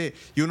totalmente,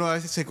 y uno a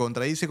veces se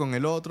contradice con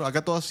el otro.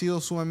 Acá todo ha sido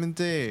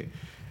sumamente,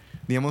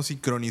 digamos,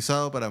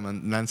 sincronizado para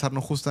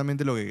lanzarnos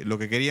justamente lo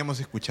que queríamos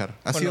escuchar.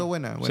 Ha sido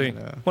buena. Sí.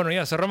 la- Bueno,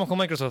 ya cerramos con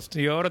Microsoft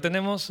y ahora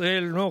tenemos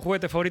el nuevo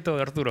juguete favorito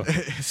de Arturo.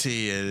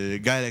 Sí,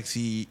 el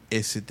Galaxy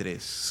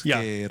S3.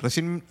 Ya. Que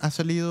recién ha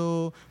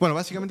salido. Bueno,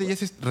 básicamente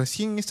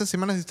recién esta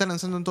semana se está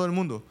lanzando en todo el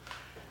mundo.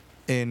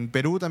 En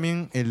Perú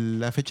también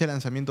la fecha de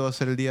lanzamiento va a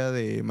ser el día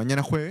de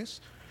mañana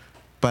jueves.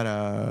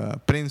 Para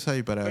prensa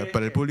y para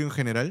el público en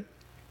general.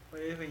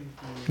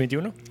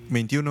 21.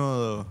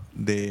 21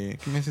 de.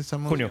 ¿Qué mes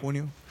estamos?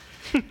 Junio.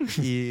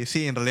 Y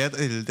sí, en realidad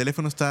el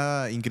teléfono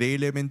está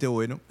increíblemente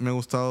bueno. Me ha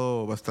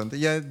gustado bastante.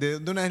 Ya de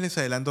una vez les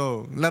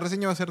adelanto, la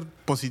reseña va a ser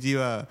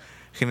positiva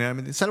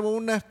generalmente. Salvo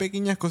unas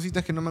pequeñas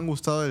cositas que no me han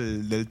gustado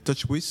del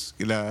TouchWiz,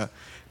 la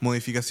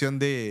modificación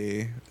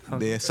de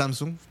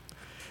Samsung.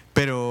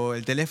 Pero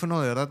el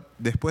teléfono, de verdad,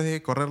 después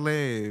de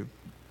correrle,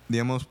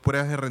 digamos,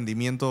 pruebas de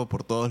rendimiento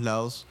por todos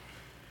lados,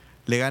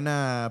 le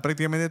gana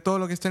prácticamente todo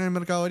lo que está en el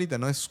mercado ahorita,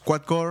 ¿no? Es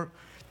quad-core,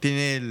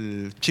 Tiene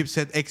el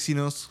chipset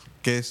Exynos,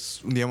 que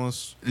es,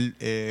 digamos,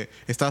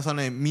 está basado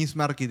en la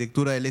misma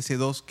arquitectura del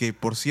S2, que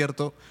por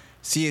cierto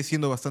sigue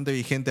siendo bastante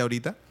vigente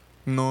ahorita.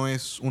 No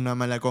es una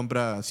mala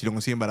compra si lo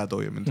consiguen barato,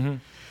 obviamente.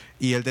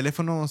 Y el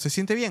teléfono se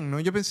siente bien, ¿no?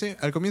 Yo pensé,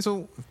 al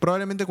comienzo,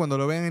 probablemente cuando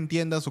lo vean en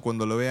tiendas o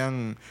cuando lo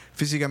vean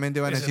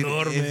físicamente van a decir,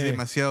 enorme. es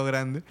demasiado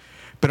grande.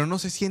 Pero no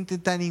se siente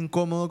tan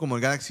incómodo como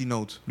el Galaxy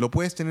Note. Lo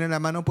puedes tener en la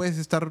mano, puedes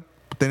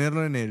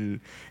tenerlo en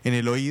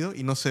el oído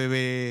y no se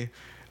ve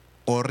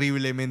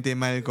horriblemente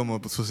mal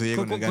como sucedía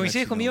con el Galaxy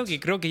 ¿Coincides conmigo Note. que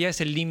creo que ya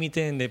es el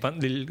límite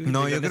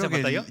No, de yo creo que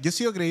pantalla? yo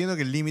sigo creyendo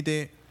que el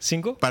límite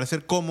 ¿5? para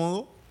ser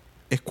cómodo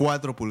es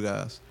 4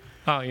 pulgadas.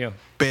 Ah, ya.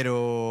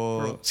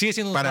 Pero sigue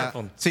siendo un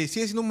smartphone. Sí,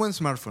 sigue siendo un buen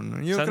smartphone,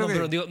 ¿no? Yo O sea, creo que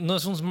pero digo, no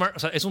es un o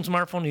sea, es un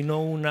smartphone y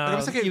no un lo que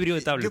pasa es que híbrido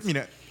de tablets.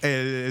 mira,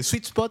 el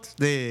sweet spot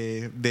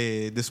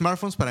de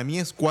smartphones para mí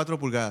es 4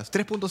 pulgadas.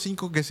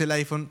 3.5, que es el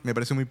iPhone, me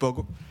parece muy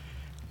poco.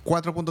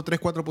 4.3,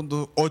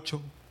 4.8,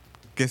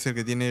 que es el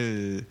que tiene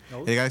el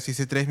Galaxy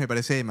S3, me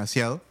parece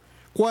demasiado.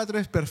 4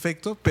 es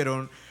perfecto,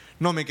 pero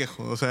no me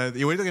quejo. O sea,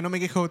 igualito que no me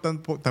quejo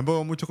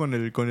tampoco mucho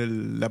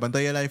con la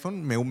pantalla del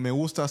iPhone. Me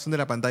gusta bastante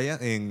la pantalla.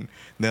 De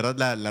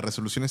verdad, la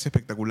resolución es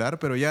espectacular,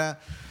 pero ya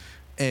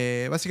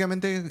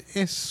básicamente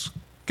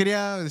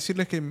quería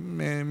decirles que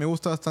me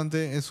gusta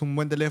bastante, es un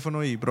buen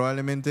teléfono y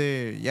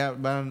probablemente ya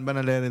van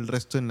a leer el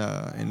resto en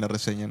la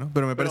reseña, ¿no?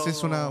 Pero me parece que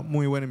es una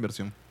muy buena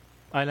inversión.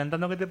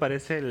 Adelantando, ¿qué te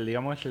parece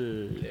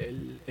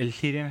el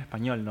Siri en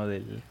español, ¿no?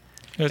 El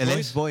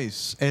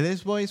S-Voice. El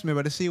S-Voice me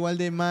parece igual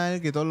de mal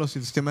que todos los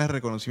sistemas de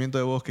reconocimiento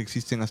de voz que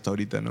existen hasta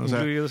ahorita, ¿no? O sea,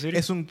 ¿Incluido Siri?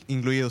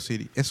 Incluido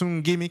Siri. Es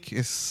un gimmick,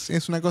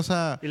 es una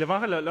cosa... Y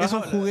lo es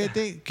un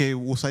juguete que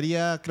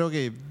usaría, creo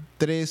que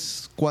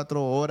 3,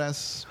 4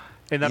 horas.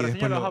 En la y reseña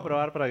después lo vas a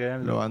probar para que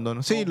vean lo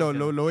abandono. Sí, lo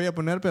voy a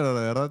poner, pero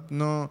la verdad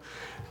no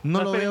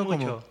lo veo como...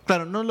 mucho.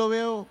 Claro, no lo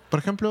veo, por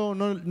ejemplo,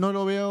 no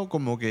lo veo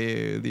como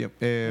que...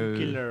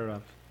 Killer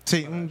app.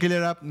 Sí, un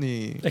killer app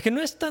ni... Es que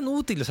no es tan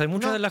útil. O sea,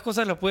 muchas No. de las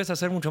cosas las puedes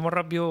hacer mucho más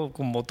rápido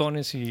con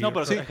botones y... No,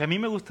 pero Sí. es que a mí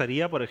me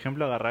gustaría, por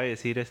ejemplo, agarrar y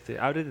decir,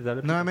 ábrete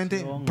tal Nuevamente,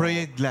 aplicación,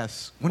 Project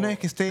Glass. Una vez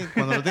que esté,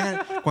 cuando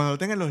lo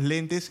tengan los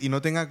lentes y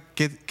no tenga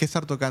que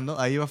estar tocando,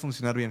 ahí va a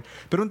funcionar bien.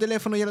 Pero un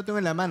teléfono ya lo tengo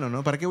en la mano,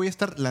 ¿no? ¿Para qué voy a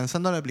estar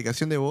lanzando la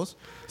aplicación de voz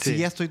si Sí.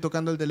 ya estoy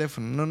tocando el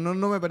teléfono?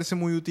 No me parece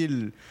muy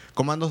útil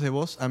comandos de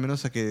voz, a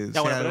menos a que Ya,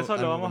 sea bueno, pero algo- eso lo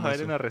algo vamos como a ver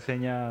eso. en la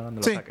reseña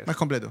cuando Sí, lo saques. más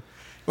completo.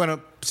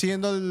 Bueno,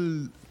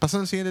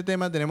 pasando al siguiente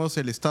tema, tenemos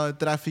el estado de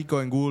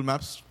tráfico en Google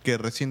Maps, que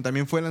recién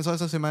también fue lanzado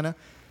esta semana.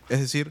 Es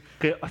decir,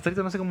 Que hasta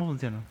ahorita no sé cómo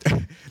funciona.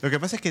 lo que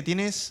pasa es que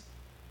tienes...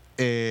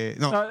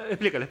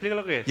 Explícale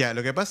lo que es. Ya,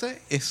 lo que pasa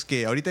es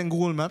que ahorita en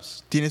Google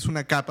Maps tienes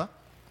una capa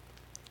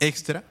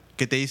extra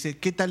que te dice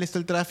qué tal está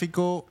el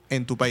tráfico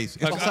en tu país.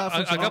 Esto estaba Acá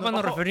funcionando-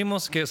 nos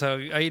referimos que, o sea,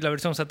 hay la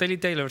versión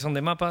satélite, hay la versión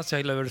de mapas,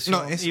 hay la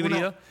versión No, es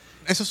híbrida.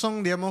 esos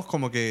son, digamos,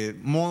 como que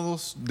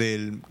modos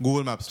del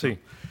Google Maps. ¿no? Sí.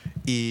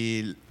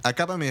 Y a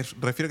capa me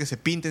refiero a que se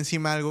pinta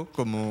encima algo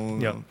como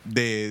Ya.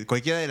 de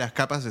cualquiera de las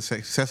capas,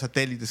 sea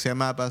satélite, sea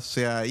mapas,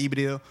 sea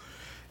híbrido,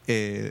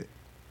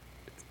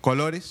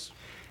 colores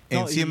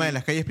No, encima y- de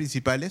las calles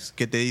principales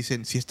que te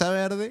dicen si está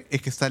verde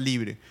es que está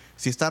libre,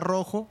 si está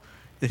rojo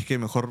es que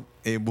mejor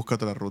busca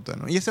otra ruta,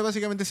 ¿no? Y ese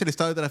básicamente es el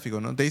estado de tráfico,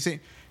 ¿no? Te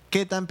dice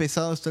qué tan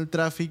pesado está el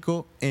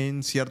tráfico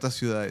en ciertas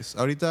ciudades.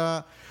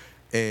 Ahorita,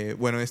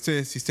 bueno,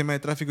 este sistema de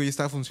tráfico ya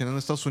estaba funcionando en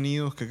Estados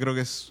Unidos, que creo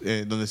que es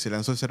donde se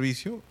lanzó el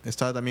servicio.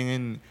 Estaba también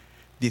en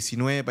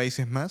 19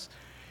 países más.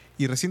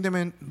 Y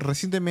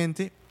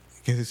recientemente,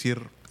 que es decir,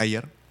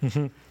 ayer,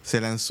 Ujú.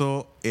 se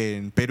lanzó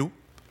en Perú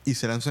y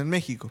se lanzó en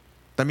México.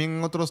 También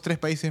en otros 3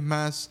 países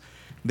más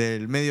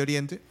del Medio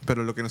Oriente,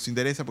 pero lo que nos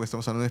interesa, porque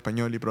estamos hablando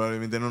español y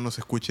probablemente no nos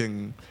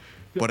escuchen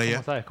por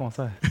allá, ¿Cómo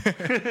sabes?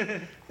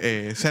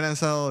 se ha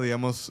lanzado,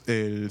 digamos,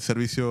 el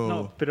servicio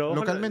No, pero ojo,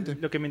 localmente.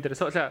 lo que me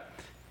interesó, o sea...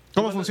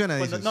 ¿Cómo cuando- funciona,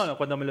 cuando- dices? No,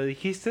 cuando me lo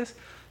dijiste,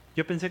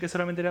 yo pensé que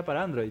solamente era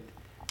para Android.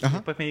 Ajá.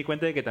 Después me di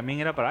cuenta de que también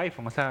era para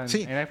iPhone. O sea,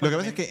 Sí, en lo iPhone que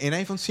pasa es también- que en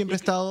iPhone siempre ha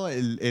estado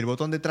el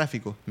botón de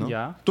tráfico, ¿no?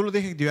 Ya. Tú lo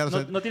tienes que activar. o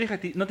sea, No tienes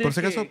que no por tienes si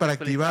acaso, que para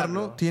actualizarlo.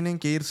 activarlo, tienen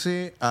que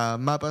irse a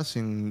mapas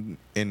en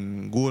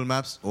Google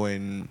Maps o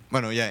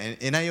bueno, ya,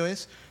 en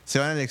iOS, se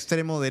van al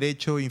extremo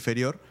derecho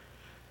inferior,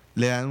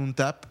 le dan un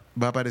tap,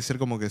 va a aparecer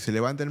como que se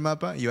levanta el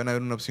mapa y van a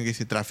ver una opción que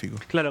dice tráfico.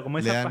 Claro, como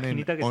Le esa dan en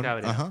paginita que on, se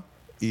abre. ¿no? Ajá,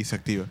 y se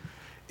activa.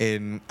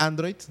 En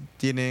Android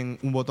tienen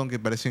un botón que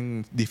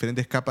parecen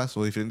diferentes capas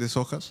o diferentes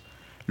hojas,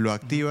 lo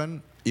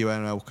activan y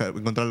van a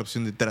encontrar la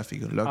opción de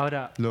tráfico.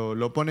 Ahora-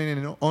 Lo ponen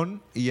en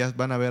on y ya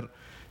van a ver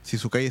si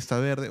su calle está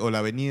verde o la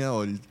avenida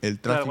o el Claro,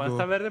 tráfico. cuando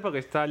está verde porque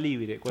está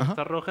libre. Cuando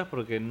Ajá. está roja es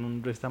porque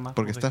no está más...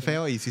 Porque está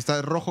congestionado. feo y si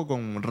está rojo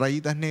con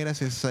rayitas negras,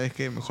 sabes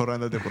que mejor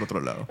ándate por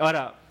otro lado.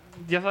 Ahora,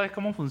 ¿ya sabes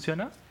cómo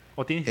funciona?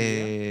 ¿O tienes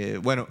idea?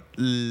 Bueno,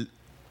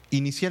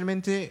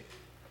 inicialmente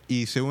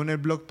y según el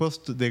blog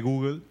post de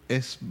Google,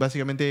 es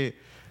básicamente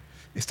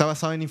está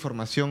basado en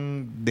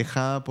información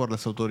dejada por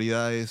las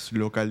autoridades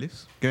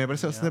locales, que me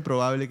parece Ya. bastante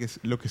probable que es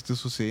lo que esté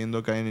sucediendo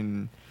acá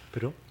en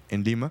Pero...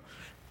 Lima.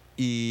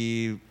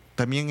 Y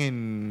también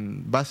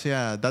en base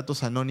a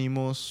datos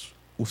anónimos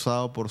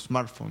usado por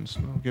smartphones,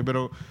 ¿no?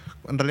 Pero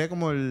en realidad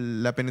como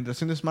la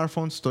penetración de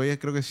smartphones todavía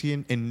creo que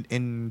sí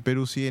en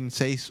Perú sí en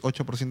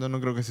 6-8%,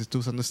 no creo que se esté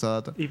usando esta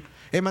data.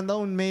 He mandado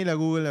un mail a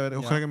Google, a ver,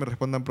 ojalá que me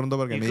respondan pronto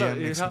para que me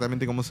digan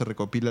exactamente cómo se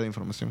recopila la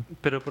información.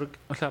 Pero,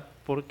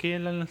 ¿por qué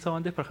la han lanzado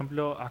antes, por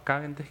ejemplo, acá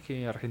antes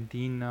que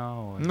Argentina?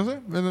 No sé,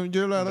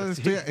 yo la verdad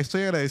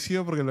estoy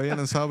agradecido porque lo hayan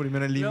lanzado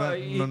primero en Lima.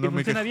 Y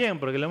funciona bien,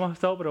 porque lo hemos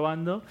estado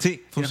probando.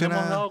 Sí, funciona. Y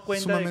nos hemos dado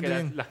cuenta de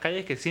que las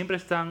calles que siempre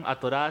están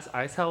atoradas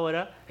a esa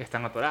hora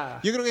están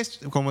atoradas. Yo creo que es,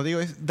 como digo,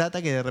 es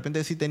data que de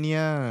repente sí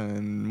tenía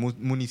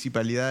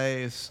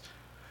municipalidades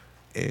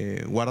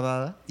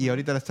guardada y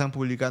ahorita la están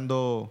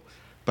publicando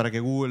para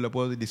que Google la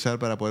pueda utilizar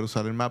para poder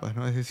usar en mapas,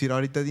 ¿no? Es decir,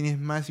 ahorita tienes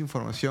más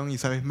información y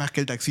sabes más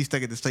que el taxista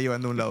que te está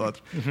llevando de un lado a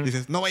otro.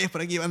 Dices, no vayas por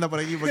aquí, anda por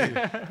aquí porque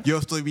yo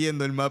estoy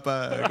viendo el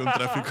mapa con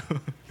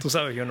tráfico. Tú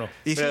sabes, yo no.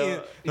 Y sí,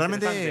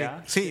 realmente,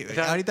 sí, o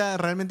sea, ahorita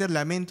realmente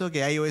lamento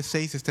que iOS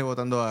 6 esté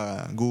votando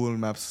a Google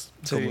Maps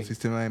como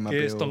sistema de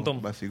mapeo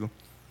básico.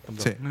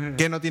 Sí.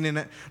 Que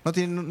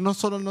no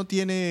solo no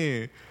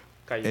tiene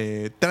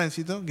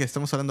tránsito, que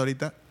estamos hablando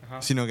ahorita,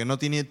 sino que no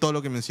tiene todo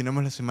lo que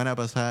mencionamos la semana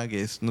pasada,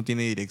 que es no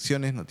tiene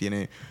direcciones, no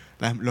tiene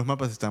los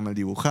mapas están mal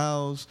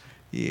dibujados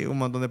y un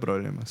montón de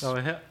problemas.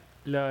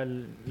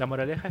 La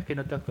moraleja es que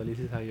no te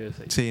actualices a iOS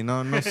 6. Sí,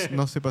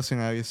 no se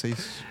pasen a iOS 6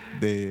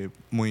 de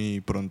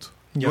muy pronto.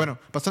 Y bueno,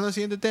 pasando al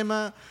siguiente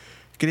tema,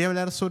 quería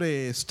hablar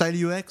sobre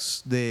Style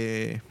UX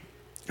de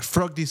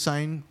Frog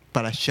Design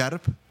para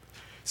Sharp.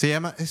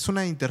 Es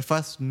una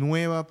interfaz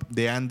nueva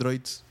de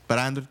Android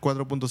para Android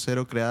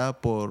 4.0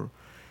 creada por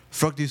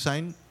Frog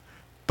Design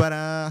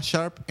para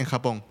Sharp en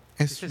Japón.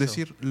 Es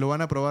decir, lo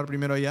van a probar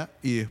primero allá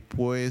y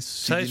después,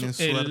 si tienen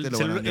suerte, lo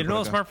van a vender el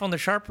nuevo por acá. smartphone de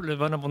Sharp les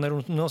van a poner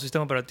un nuevo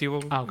sistema operativo.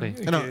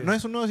 No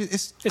es un nuevo,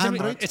 es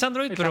Android. Es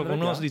Android, pero con un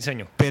nuevo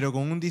diseño. Pero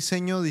con un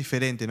diseño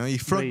diferente, ¿no? Y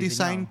Frog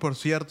Design, por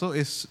cierto,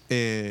 es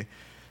el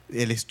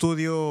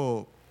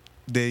estudio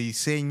de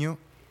diseño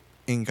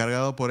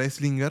encargado por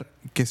Eslinger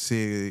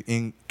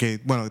que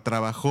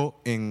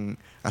trabajó en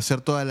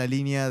hacer toda la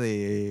línea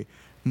de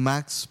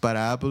Macs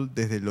para Apple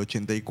desde el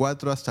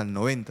 84 hasta el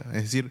 90.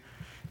 Es decir,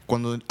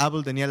 cuando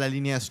Apple tenía la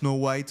línea Snow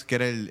White, que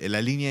era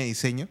la línea de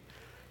diseño,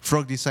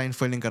 Frog Design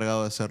fue el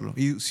encargado de hacerlo.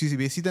 Y si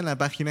visitan la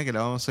página, que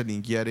la vamos a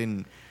linkear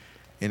en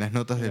las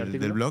notas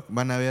del blog,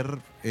 van a ver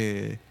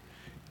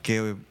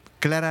que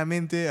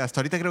claramente, hasta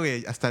ahorita creo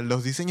que hasta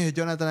los diseños de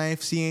Jonathan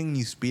Ive siguen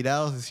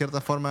inspirados de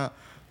cierta forma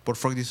por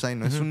Frog Design,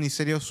 ¿no? Es un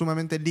diseño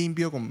sumamente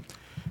limpio, con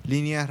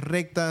líneas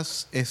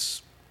rectas,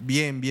 es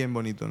bien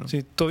bonito, ¿no?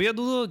 Sí, todavía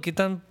dudo de qué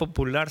tan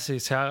popular se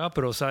haga,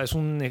 pero es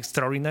un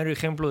extraordinario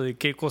ejemplo de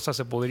qué cosas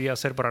se podría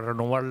hacer para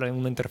renovarla en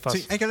una interfaz.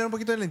 Sí, hay que hablar un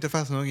poquito de la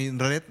interfaz, ¿no? Que en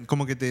realidad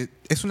como que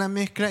es una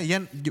mezcla,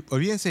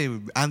 olvídense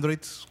Android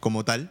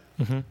como tal,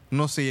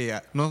 no se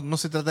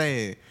trata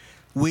de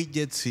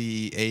widgets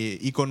y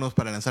iconos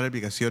para lanzar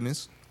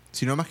aplicaciones,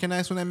 sino más que nada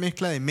es una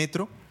mezcla de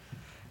Metro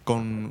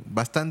con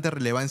bastante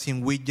relevancia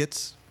en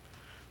widgets.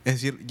 Es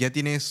decir, ya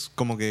tienes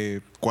como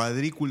que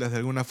cuadrículas de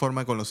alguna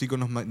forma con los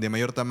iconos de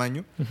mayor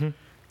tamaño.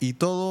 Y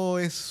todo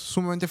es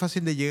sumamente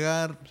fácil de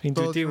llegar.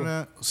 Intuitivo.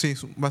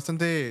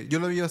 Bastante. Yo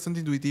lo vi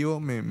bastante intuitivo.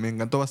 Me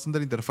encantó bastante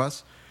la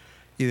interfaz.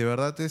 Y de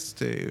verdad,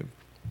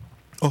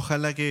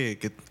 ojalá que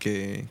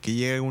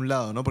llegue a algún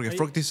lado, ¿no? Porque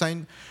Frog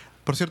Design,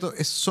 por cierto,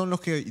 son los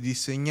que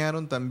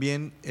diseñaron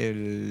también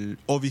el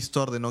Ovi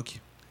Store de Nokia.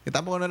 Que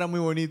tampoco no era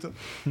muy bonito,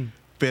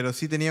 pero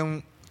sí tenía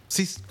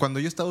Sí, cuando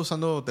yo estaba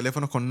usando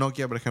teléfonos con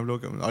Nokia, por ejemplo,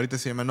 que ahorita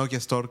se llama Nokia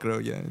Store, creo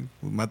ya,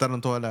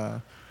 mataron toda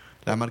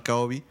la marca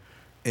Ovi,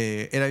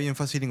 era bien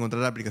fácil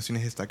encontrar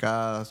aplicaciones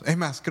destacadas. Es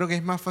más, creo que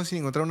es más fácil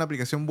encontrar una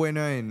aplicación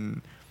buena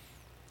en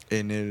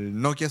el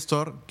Nokia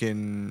Store que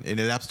en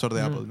el App Store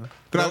de Apple, ¿no?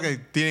 Creo que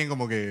tienen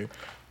como que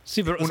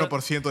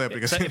 1% de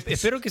aplicaciones.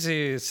 Espero que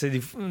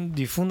se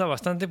difunda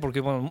bastante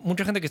porque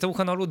mucha gente que está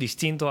buscando algo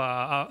distinto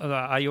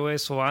a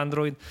iOS o a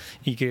Android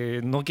y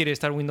que no quiere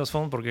estar Windows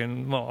Phone porque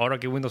ahora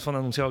que Windows Phone ha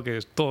anunciado que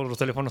todos los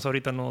teléfonos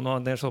ahorita no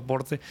van a tener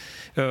soporte,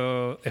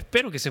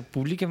 espero que se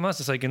publique más,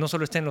 o sea, que no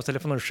solo estén los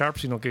teléfonos Sharp,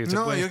 sino que se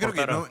puedan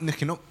exportar. Creo que no, es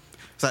que no.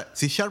 O sea,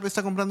 si Sharp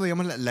está comprando,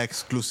 digamos, la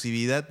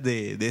exclusividad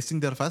de esta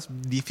interfaz,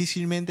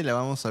 difícilmente la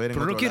vamos a ver en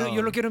otro lado.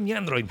 Yo lo quiero en mi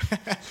Android.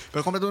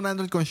 Pero cómprate un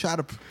Android con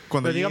Sharp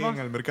cuando lleguen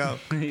al mercado.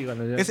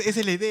 Esa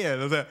es la idea.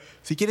 O sea,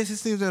 si quieres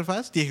esta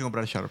interfaz, tienes que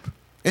comprar Sharp.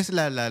 Es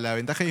la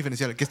ventaja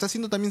diferencial. Que está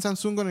haciendo también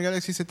Samsung con el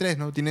Galaxy S3,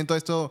 ¿no? Tienen todo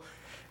esto,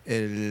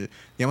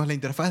 digamos, la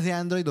interfaz de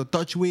Android o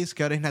TouchWiz,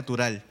 que ahora es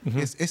natural.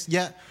 Es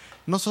ya,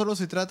 no solo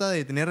se trata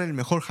de tener el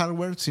mejor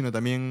hardware, sino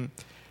también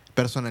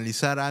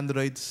personalizar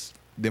Androids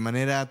de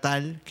manera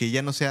tal que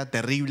ya no sea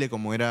terrible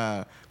como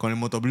era con el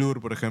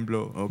Motoblur, por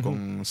ejemplo, o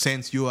con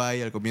Sense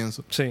UI al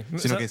comienzo,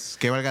 sino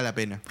que valga la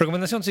pena.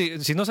 Recomendación,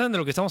 si no saben de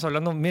lo que estamos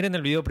hablando, miren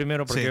el video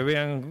primero para que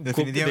vean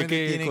definitivamente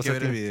de qué tienen que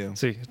ver el video.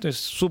 Sí, es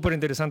súper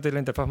interesante, la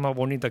interfaz más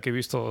bonita que he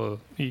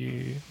visto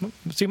y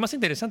más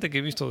interesante que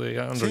he visto de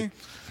Android. Sí.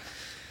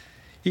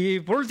 Y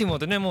por último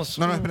tenemos...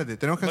 espérate,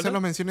 tenemos que hacer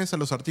las menciones a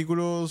los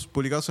artículos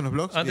publicados en los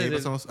blogs. Antes y ahí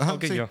pasamos.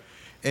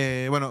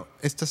 Bueno,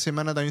 esta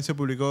semana también se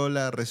publicó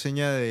la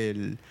reseña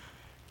del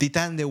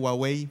Titan de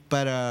Huawei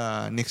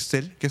para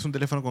Nextel, que es un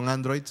teléfono con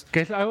Android. Que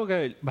es algo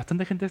que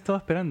bastante gente ha estado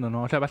esperando,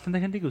 ¿no? O sea, bastante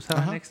gente que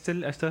usaba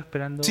Nextel ha estado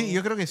esperando. Sí,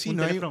 yo creo que sí. Un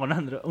teléfono con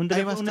Android.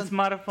 Un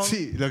smartphone.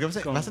 Sí, lo que pasa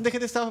es que bastante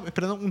gente estaba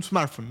esperando un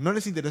smartphone. No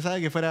les interesaba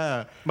que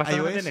fuera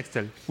iOS,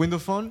 Nextel.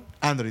 Windows Phone,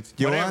 Android.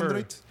 Llegó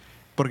Android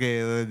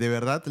porque de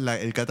verdad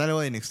el catálogo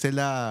de Nextel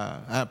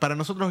para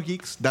nosotros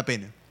geeks da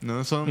pena,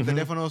 ¿no? Son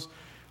teléfonos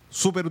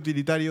súper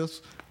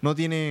utilitarios. No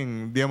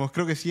tienen, digamos,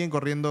 creo que siguen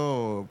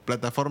corriendo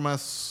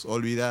plataformas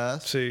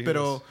olvidadas. Sí,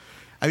 pero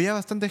había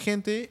bastante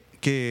gente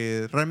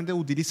que realmente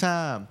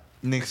utiliza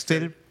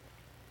Nextel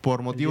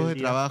por motivos de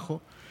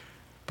trabajo.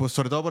 Pues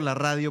sobre todo por la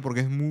radio, porque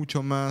es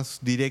mucho más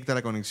directa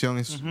la conexión,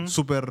 es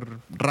súper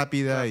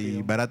rápida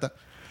y barata.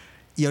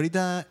 Y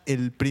ahorita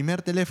el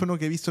primer teléfono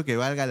que he visto que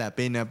valga la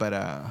pena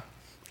para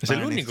 ¿Es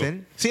el único?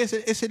 Nextel. Sí,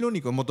 es el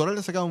único.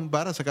 Motorola ha sacado un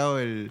par, ha sacado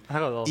el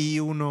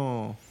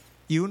i1,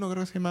 creo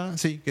que se llama.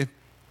 Sí, que es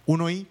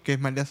 1i, que es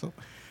malazo.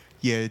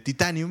 Y el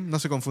Titanium, no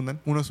se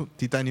confundan. Uno es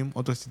Titanium,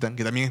 otro es Titan,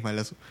 que también es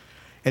malazo.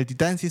 El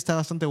Titan sí está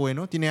bastante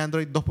bueno. Tiene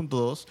Android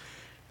 2.2.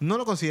 No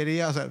lo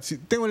consideraría, o sea,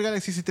 tengo el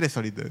Galaxy S3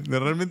 ahorita.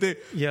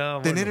 Realmente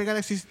tener el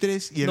Galaxy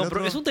S3 y el otro...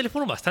 pero es un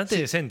teléfono bastante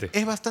decente.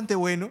 Es bastante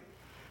bueno,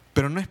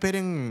 pero no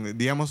esperen,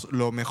 digamos,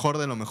 lo mejor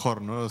de lo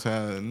mejor, ¿no? O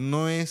sea,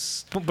 no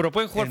es... Pero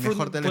pueden jugar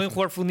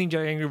Fruit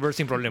Ninja y Angry Birds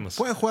sin problemas.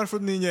 Pueden jugar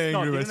Fruit Ninja y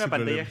Angry Birds sin problemas.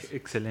 Tiene una pantalla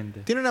excelente.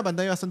 Tiene una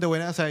pantalla bastante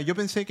buena. O sea, yo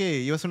pensé que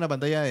iba a ser una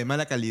pantalla de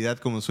mala calidad,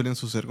 como suelen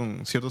suceder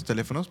con ciertos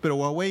teléfonos, pero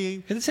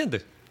Huawei... Es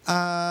decente.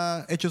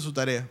 Ha hecho su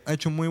tarea. Ha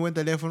hecho un muy buen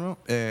teléfono.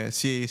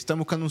 Si están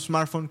buscando un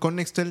smartphone con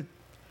Nextel,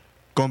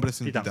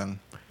 cómprese un Titan.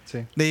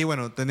 Sí. De ahí,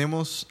 bueno,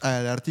 tenemos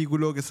al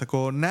artículo que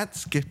sacó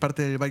Nats, que es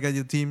parte del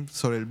ByteGadget Team,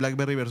 sobre el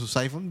BlackBerry versus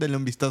iPhone. Denle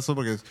un vistazo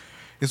porque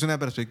es una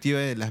perspectiva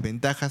de las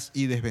ventajas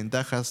y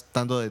desventajas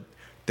tanto de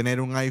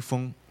tener un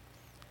iPhone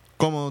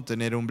como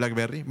tener un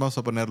BlackBerry. Vamos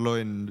a ponerlo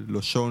en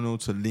los show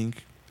notes, el link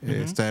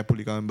está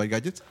publicado en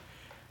ByteGadget.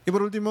 Y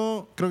por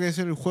último, creo que es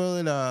el juego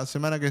de la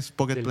semana, que es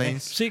Pocket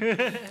Planes. Sí.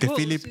 Que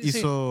Philip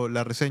hizo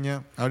la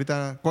reseña.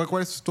 Ahorita,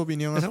 ¿cuál es tu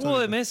opinión? Es el juego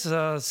de mes,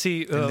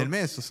 sí. El del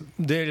mes.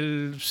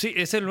 Sí,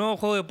 es el nuevo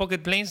juego de Pocket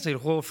Planes, el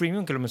juego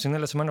freemium, que lo mencioné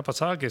la semana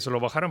pasada, que se lo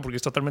bajaron porque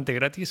es totalmente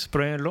gratis.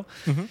 Pruébenlo.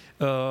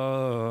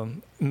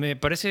 Me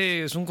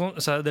parece,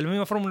 o sea, de la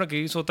misma fórmula que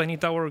hizo Tiny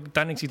Tower,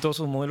 tan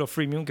exitoso un modelo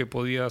freemium que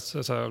podías,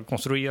 o sea,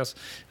 construías.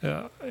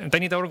 En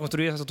Tiny Tower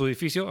construías tu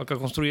edificio, acá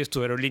construyes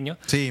tu aerolínea.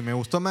 Sí, me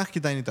gustó más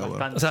que Tiny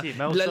Tower. O sea,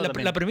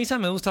 la premisa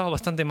me gustaba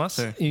bastante más,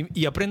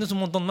 y aprendes un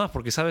montón más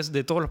porque sabes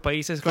de todos los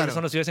países cuáles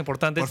son las ciudades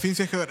importantes. Por fin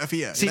sé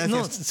geografía. Sí,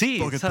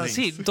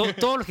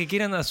 todos los que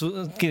quieran,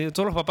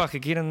 todos los papás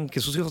que quieran que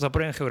sus hijos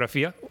aprueben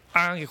geografía,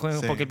 hagan que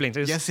jueguen Pocket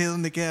Planes. Ya sé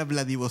dónde queda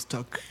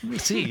Vladivostok.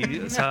 Sí,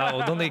 o sea,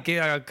 o dónde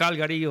queda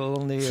Calgary,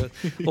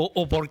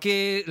 o por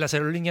qué las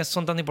aerolíneas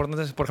son tan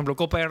importantes. Por ejemplo,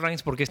 Copa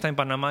Airlines, ¿por qué está en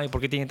Panamá y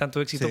por qué tiene tanto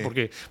éxito?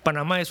 Porque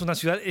Panamá es una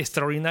ciudad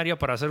extraordinaria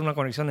para hacer una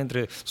conexión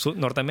entre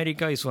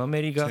Norteamérica y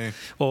Sudamérica,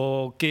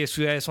 o qué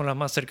ciudades son las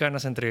más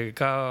cercanas entre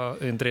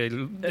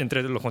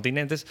los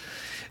continentes.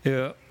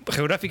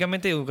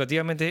 Geográficamente,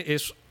 educativamente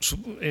es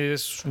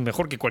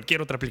mejor que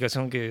cualquier otra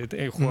aplicación que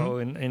he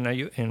jugado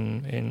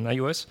en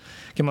iOS.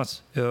 ¿Qué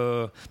más?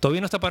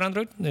 Todavía no está para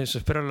Android, se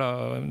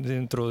espera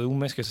dentro de un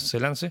mes que se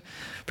lance,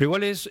 pero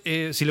igual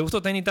si le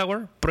gustó Tiny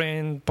Tower,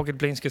 prueben Pocket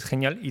Planes, que es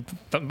genial, y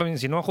también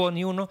si no han jugado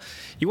ni uno,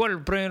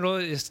 igual pruébenlo.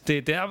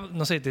 Te da,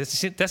 no sé,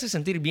 te hace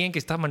sentir bien que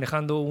estás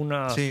manejando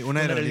una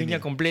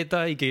aerolínea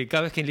completa, y que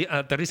cada vez que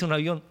aterriza un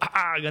avión,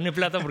 gané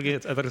plata porque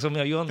aterrizó mi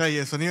avión. Y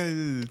el sonido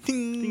del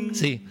ting.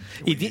 Sí,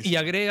 y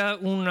agrega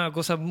una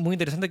cosa muy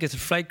interesante, que es el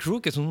Flight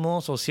Crew, que es un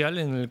modo social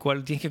en el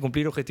cual tienes que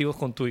cumplir objetivos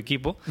con tu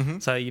equipo.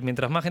 O sea, y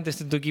mientras más gente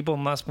esté en tu equipo,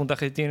 más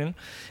puntaje tienen.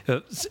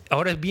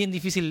 Ahora es bien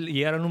difícil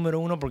llegar al número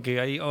 1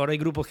 porque ahora hay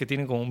grupos que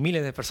tienen como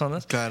miles de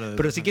personas. Claro,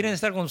 pero si quieren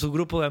estar con su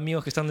grupo de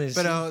amigos que están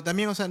Pero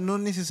también, o sea, no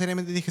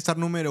necesariamente tienes que estar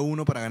número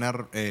 1 para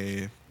ganar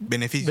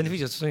beneficios.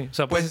 Beneficios, sí. O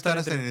sea, puedes estar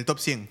hasta en el top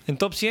 100. En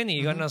top 100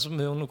 y ganas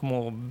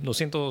como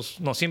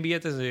 100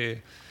 billetes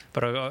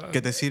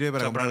que te sirve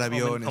para comprar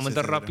aviones,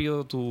 aumentar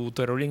rápido tu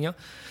aerolínea.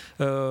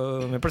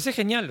 Me parece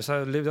genial. O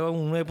sea, le he dado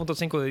un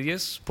 9.5 de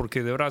 10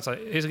 porque de verdad, o sea,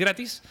 es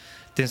gratis,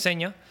 te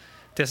enseña,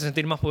 te hace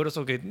sentir más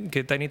poderoso que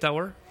Tiny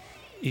Tower,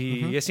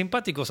 y es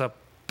simpático. O sea,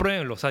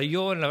 pruébenlo. O sea,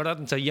 yo la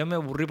verdad, o sea, ya me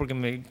aburrí porque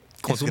me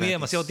consumí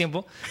demasiado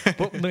tiempo.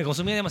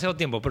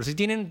 Pero si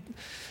tienen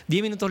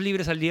 10 minutos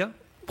libres al día,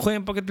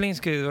 jueguen Pocket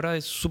Planes, que de verdad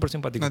es súper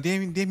simpático. No,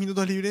 tienen 10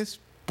 minutos libres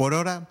por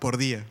hora, por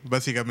día,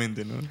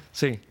 básicamente, ¿no?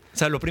 Sí. O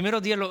sea, los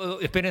primeros días,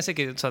 espérense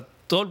que, o sea,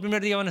 todo el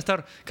primer día van a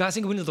estar cada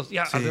 5 minutos,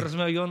 aterriza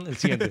mi avión, el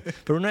siguiente.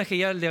 Pero una vez que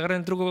ya le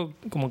agarran el truco,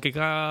 como que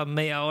cada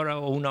media hora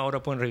o una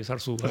hora pueden revisar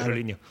su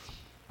aerolínea.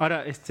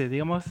 Ahora,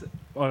 digamos,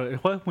 el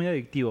juego es muy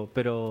adictivo,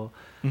 pero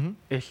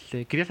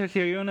quería saber si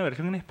había una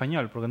versión en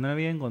español, porque no la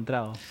había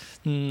encontrado.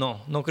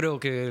 No creo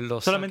que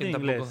lo solamente en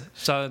inglés.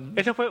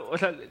 Tampoco. O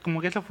sea, como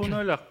que eso fue una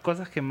de las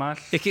cosas que más...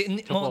 Es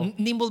que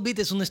Nimblebit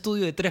es un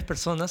estudio de 3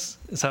 personas.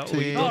 O sea,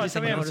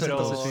 también,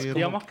 pero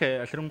digamos que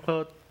hacer un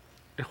juego...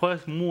 El juego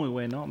es muy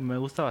bueno, me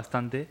gusta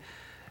bastante.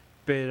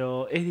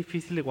 pero es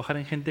difícil de cuajar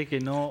en gente que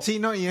no... Sí,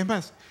 no, y es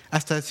más,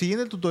 hasta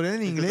siguiendo el tutorial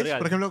en inglés,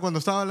 por ejemplo, cuando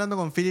estaba hablando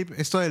con Philip,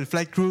 esto del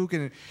Flight Crew,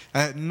 que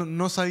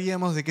no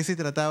sabíamos de qué se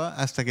trataba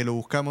hasta que lo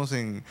buscamos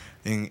en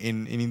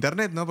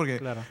internet, ¿no? Porque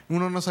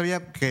uno no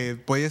sabía que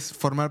podías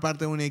formar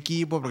parte de un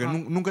equipo, porque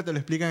nunca te lo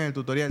explican en el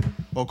tutorial,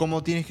 o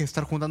cómo tienes que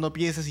estar juntando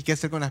piezas y qué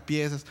hacer con las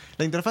piezas.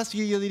 La interfaz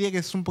sí, yo diría que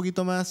es un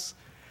poquito más,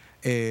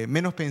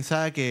 menos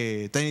pensada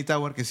que Tiny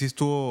Tower, que sí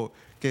estuvo...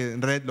 que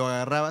en red lo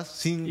agarrabas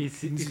sin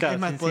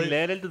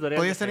leer el tutorial.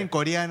 Podía estar en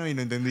coreano y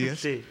no entendías.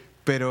 Sí.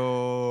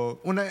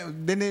 Pero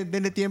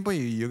denle tiempo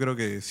y yo creo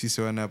que sí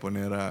se van a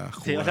poner a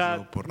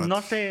jugarlo por rato.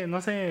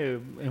 No se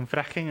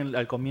enfrasquen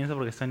al comienzo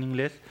porque está en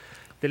inglés.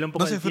 Denle un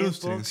poco de tiempo. No se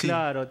frustren, sí.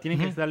 Claro, tienen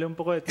que darle un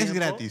poco de tiempo. Es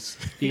gratis.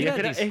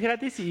 Es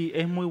gratis y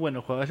es muy bueno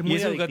el juego. Es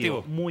muy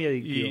adictivo. Muy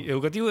adictivo. Y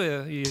educativo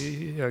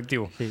y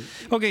adictivo. Sí.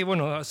 Ok,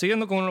 bueno,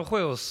 siguiendo con los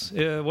juegos.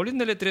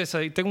 Volviendo al E3,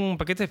 ahí tengo un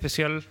paquete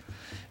especial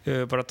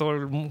para todo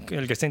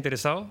el que esté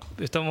interesado.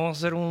 Estamos a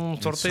hacer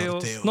un sorteo.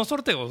 No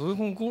sorteo, es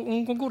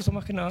un concurso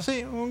más que nada.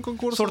 Sí, un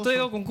concurso.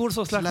 Sorteo,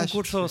 concursos,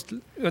 concursos.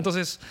 Sí.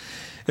 Entonces,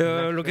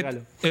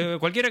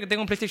 cualquiera que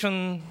tenga un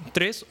PlayStation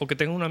 3 o que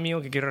tenga un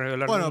amigo que quiera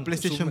regalar. Bueno,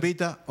 PlayStation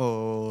Vita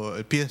o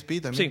el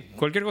PSP también. Sí,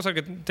 cualquier cosa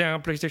que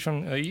tenga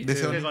PlayStation ahí.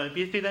 ¿Con el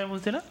PSP también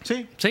funciona?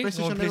 Sí,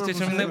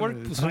 PlayStation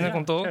Network funciona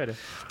con todo.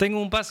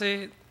 Tengo un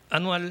pase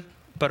anual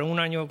para un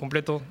año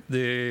completo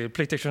de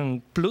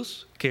PlayStation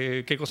Plus.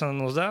 ¿Qué cosa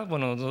nos da?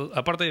 Bueno,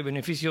 aparte de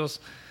beneficios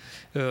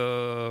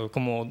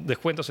como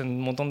descuentos en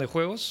un montón de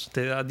juegos,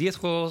 te da 10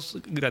 juegos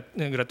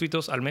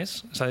gratuitos al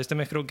mes. O sea, este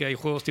mes creo que hay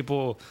juegos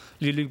tipo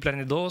Little Big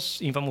Planet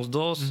 2, Infamous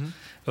 2,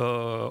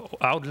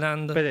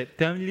 Outland. Pero,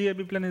 ¿te dan Little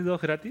Big Planet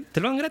 2 gratis? Te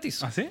lo dan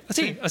gratis. ¿Ah, sí?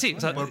 Así.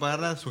 O sea, por pagar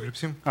la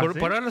suscripción. Por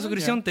pagar la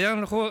suscripción te dan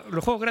los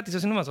juegos gratis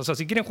así nomás. O sea,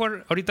 si quieren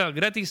jugar ahorita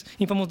gratis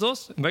Infamous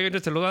 2,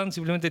 ByteGadget te lo dan,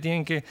 simplemente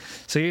tienen que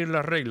seguir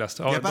las reglas.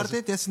 Ahora, y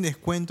aparte te hacen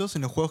descuentos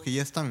en los juegos que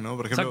ya están, ¿no?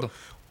 Por ejemplo,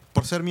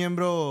 por ser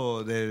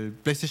miembro del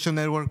PlayStation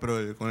Network,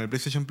 pero con el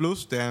PlayStation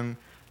Plus, te dan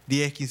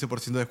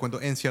 10-15% de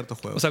descuento en ciertos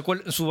juegos. O sea,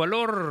 su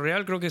valor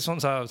real creo que son, o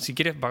sea, si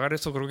quieres pagar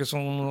esto, creo que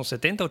son unos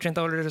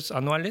 $70-$80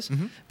 anuales,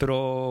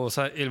 pero o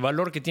sea, el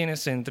valor que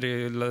tienes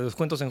entre los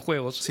descuentos en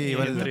juegos,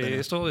 entre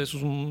esto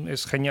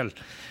es genial.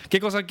 ¿Qué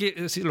cosa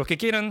que los que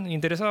quieran,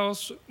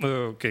 interesados,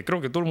 que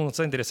creo que todo el mundo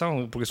está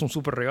interesado, porque es un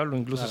súper regalo,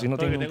 incluso si no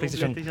tienen un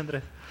PlayStation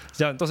 3.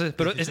 Ya, entonces,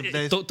 pero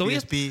todavía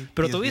estoy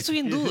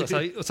en duda.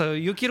 O sea,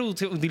 yo quiero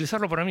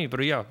utilizarlo para mí,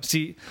 pero ya,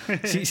 si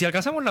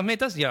alcanzamos las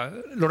metas, ya,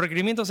 los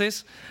requerimientos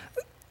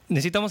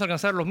necesitamos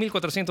alcanzar los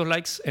 1400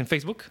 likes en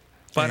Facebook.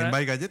 ¿En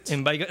ByteGadget?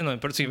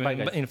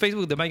 En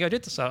Facebook de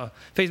ByteGadget, o sea,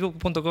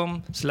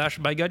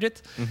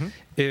 facebook.com/ByteGadget.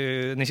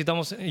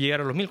 Necesitamos llegar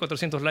a los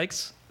 1400 likes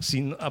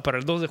para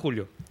el 2 de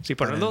julio. Si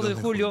para el 2 de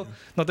julio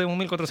no tenemos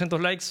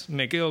 1400 likes,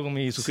 me quedo con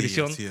mi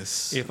suscripción. Sí,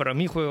 así es. Para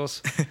mis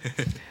juegos.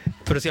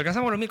 Pero si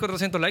alcanzamos los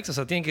 1400 likes, o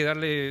sea, tienen que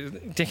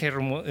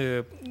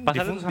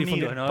pasarle a sus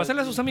amigos, ¿no?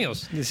 Pasarle a sus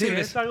amigos.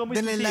 Es algo muy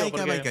denle sencillo, like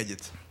a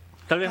ByteGadget.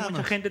 Tal vez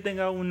mucha gente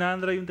tenga un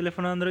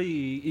teléfono Android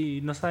y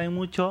no saben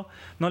mucho,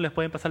 ¿no? Les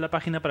pueden pasar la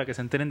página para que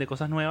se enteren de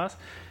cosas nuevas,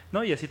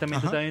 ¿no? Y así también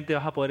tú también te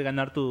vas a poder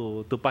ganar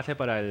tu pase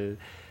para el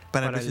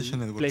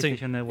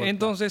PlayStation Network.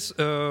 Entonces,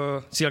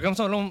 si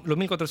alcanzamos los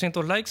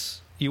 1400 likes,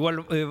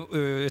 igual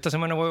esta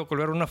semana voy a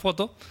colgar una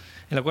foto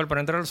en la cual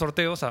para entrar al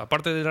sorteo, o sea,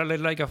 aparte de darle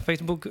like a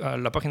Facebook, a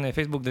la página de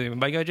Facebook de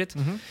ByteGadget,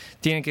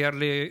 tienen que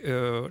darle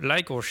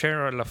like o share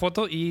a la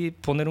foto y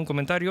poner un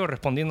comentario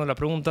respondiendo a la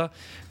pregunta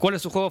 ¿cuál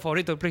es su juego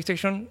favorito de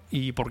PlayStation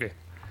y por qué?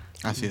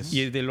 Así es.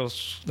 Y del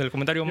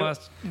comentario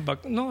más...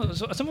 No,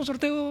 ¿hacemos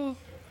sorteo?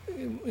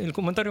 ¿El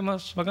comentario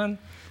más bacán?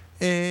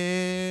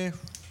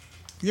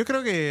 Yo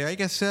creo que hay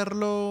que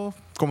hacerlo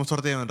como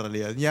sorteo en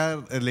realidad. Ya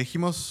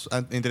elegimos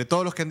entre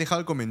todos los que han dejado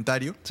el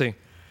comentario. Sí.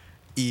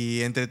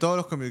 Y entre todos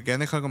los que han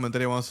dejado el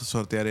comentario vamos a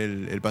sortear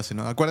el pase,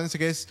 ¿no? Acuérdense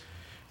que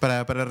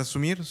para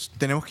resumir,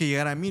 tenemos que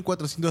llegar a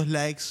 1400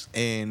 likes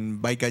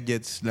en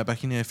ByteGadget, la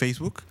página de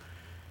Facebook.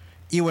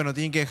 Y bueno,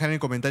 tienen que dejar en el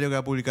comentario que va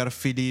a publicar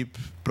Philip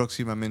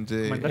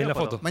próximamente. En la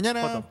foto.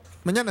 Mañana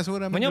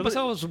seguramente. Mañana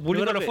pasado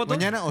publico la foto.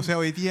 Mañana, o sea,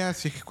 hoy día,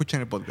 si es que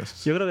escuchan el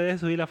podcast. Yo creo que debes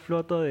subir la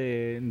foto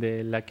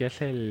de la que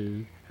hace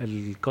el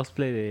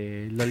cosplay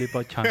de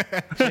Lollipop Chan.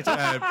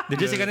 ¿De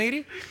Jessica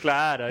Negri?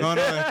 Claro.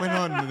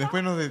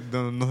 Después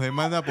nos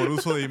demanda por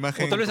uso de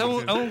imagen. O tal vez hago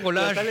un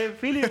collage. Sale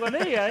Philip con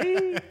ella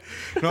ahí.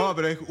 No,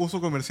 pero es uso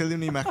comercial de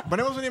una imagen.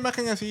 Ponemos una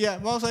imagen así ya,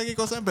 vamos a ver qué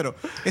cosa, pero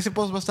ese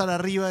post va a estar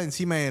arriba,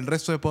 encima del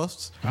resto de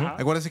posts.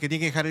 Acuérdense que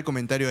tienen que dejar el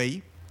comentario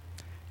ahí.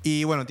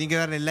 Y bueno, tienen que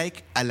darle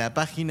like a la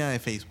página de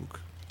Facebook.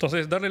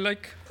 Entonces, darle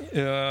like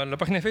a la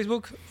página de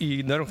Facebook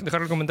y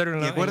dejar el comentario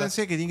en la. Y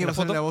acuérdense que tienen que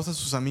pasarle la voz a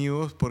sus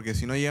amigos, porque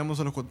si no llegamos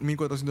a los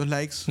 1400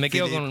 likes. Me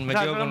quedo con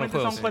los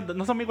juegos.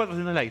 No son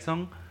 1400 likes,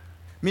 son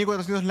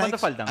 1400 likes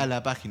faltan? a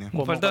la página.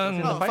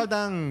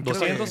 Faltan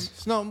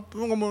 200. No,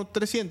 como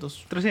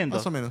 300. 300.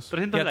 Más o menos.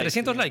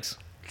 300 likes.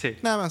 Sí.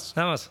 Nada más.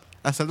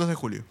 Hasta el 2 de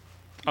julio.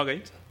 Ok.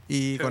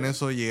 Y con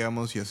eso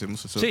llegamos y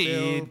hacemos el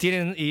sorteo. Sí,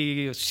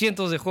 y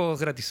cientos de juegos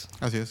gratis.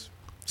 Así es.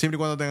 Siempre y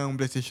cuando tengan un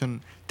PlayStation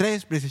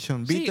 3,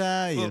 PlayStation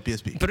Vita y el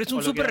PSP. Pero es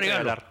un súper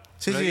regalo.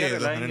 Sí, Pero sí, hay que de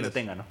todas arreglar y lo maneras.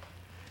 tenga, ¿no?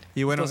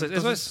 Y bueno, Entonces,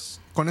 entonces,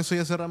 con eso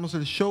ya cerramos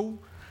el show.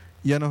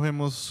 Ya nos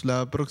vemos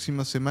la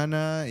próxima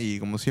semana y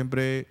como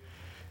siempre,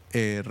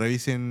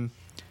 revisen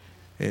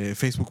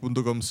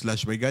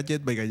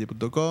facebook.com/ByteGadget,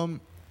 bytegadget.com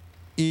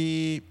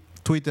y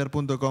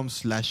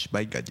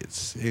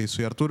twitter.com/ByteGadgets.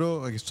 Soy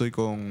Arturo, aquí estoy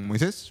con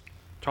Moisés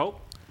Chao.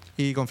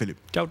 y con Felipe.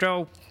 Chao,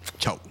 chao.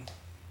 Chao.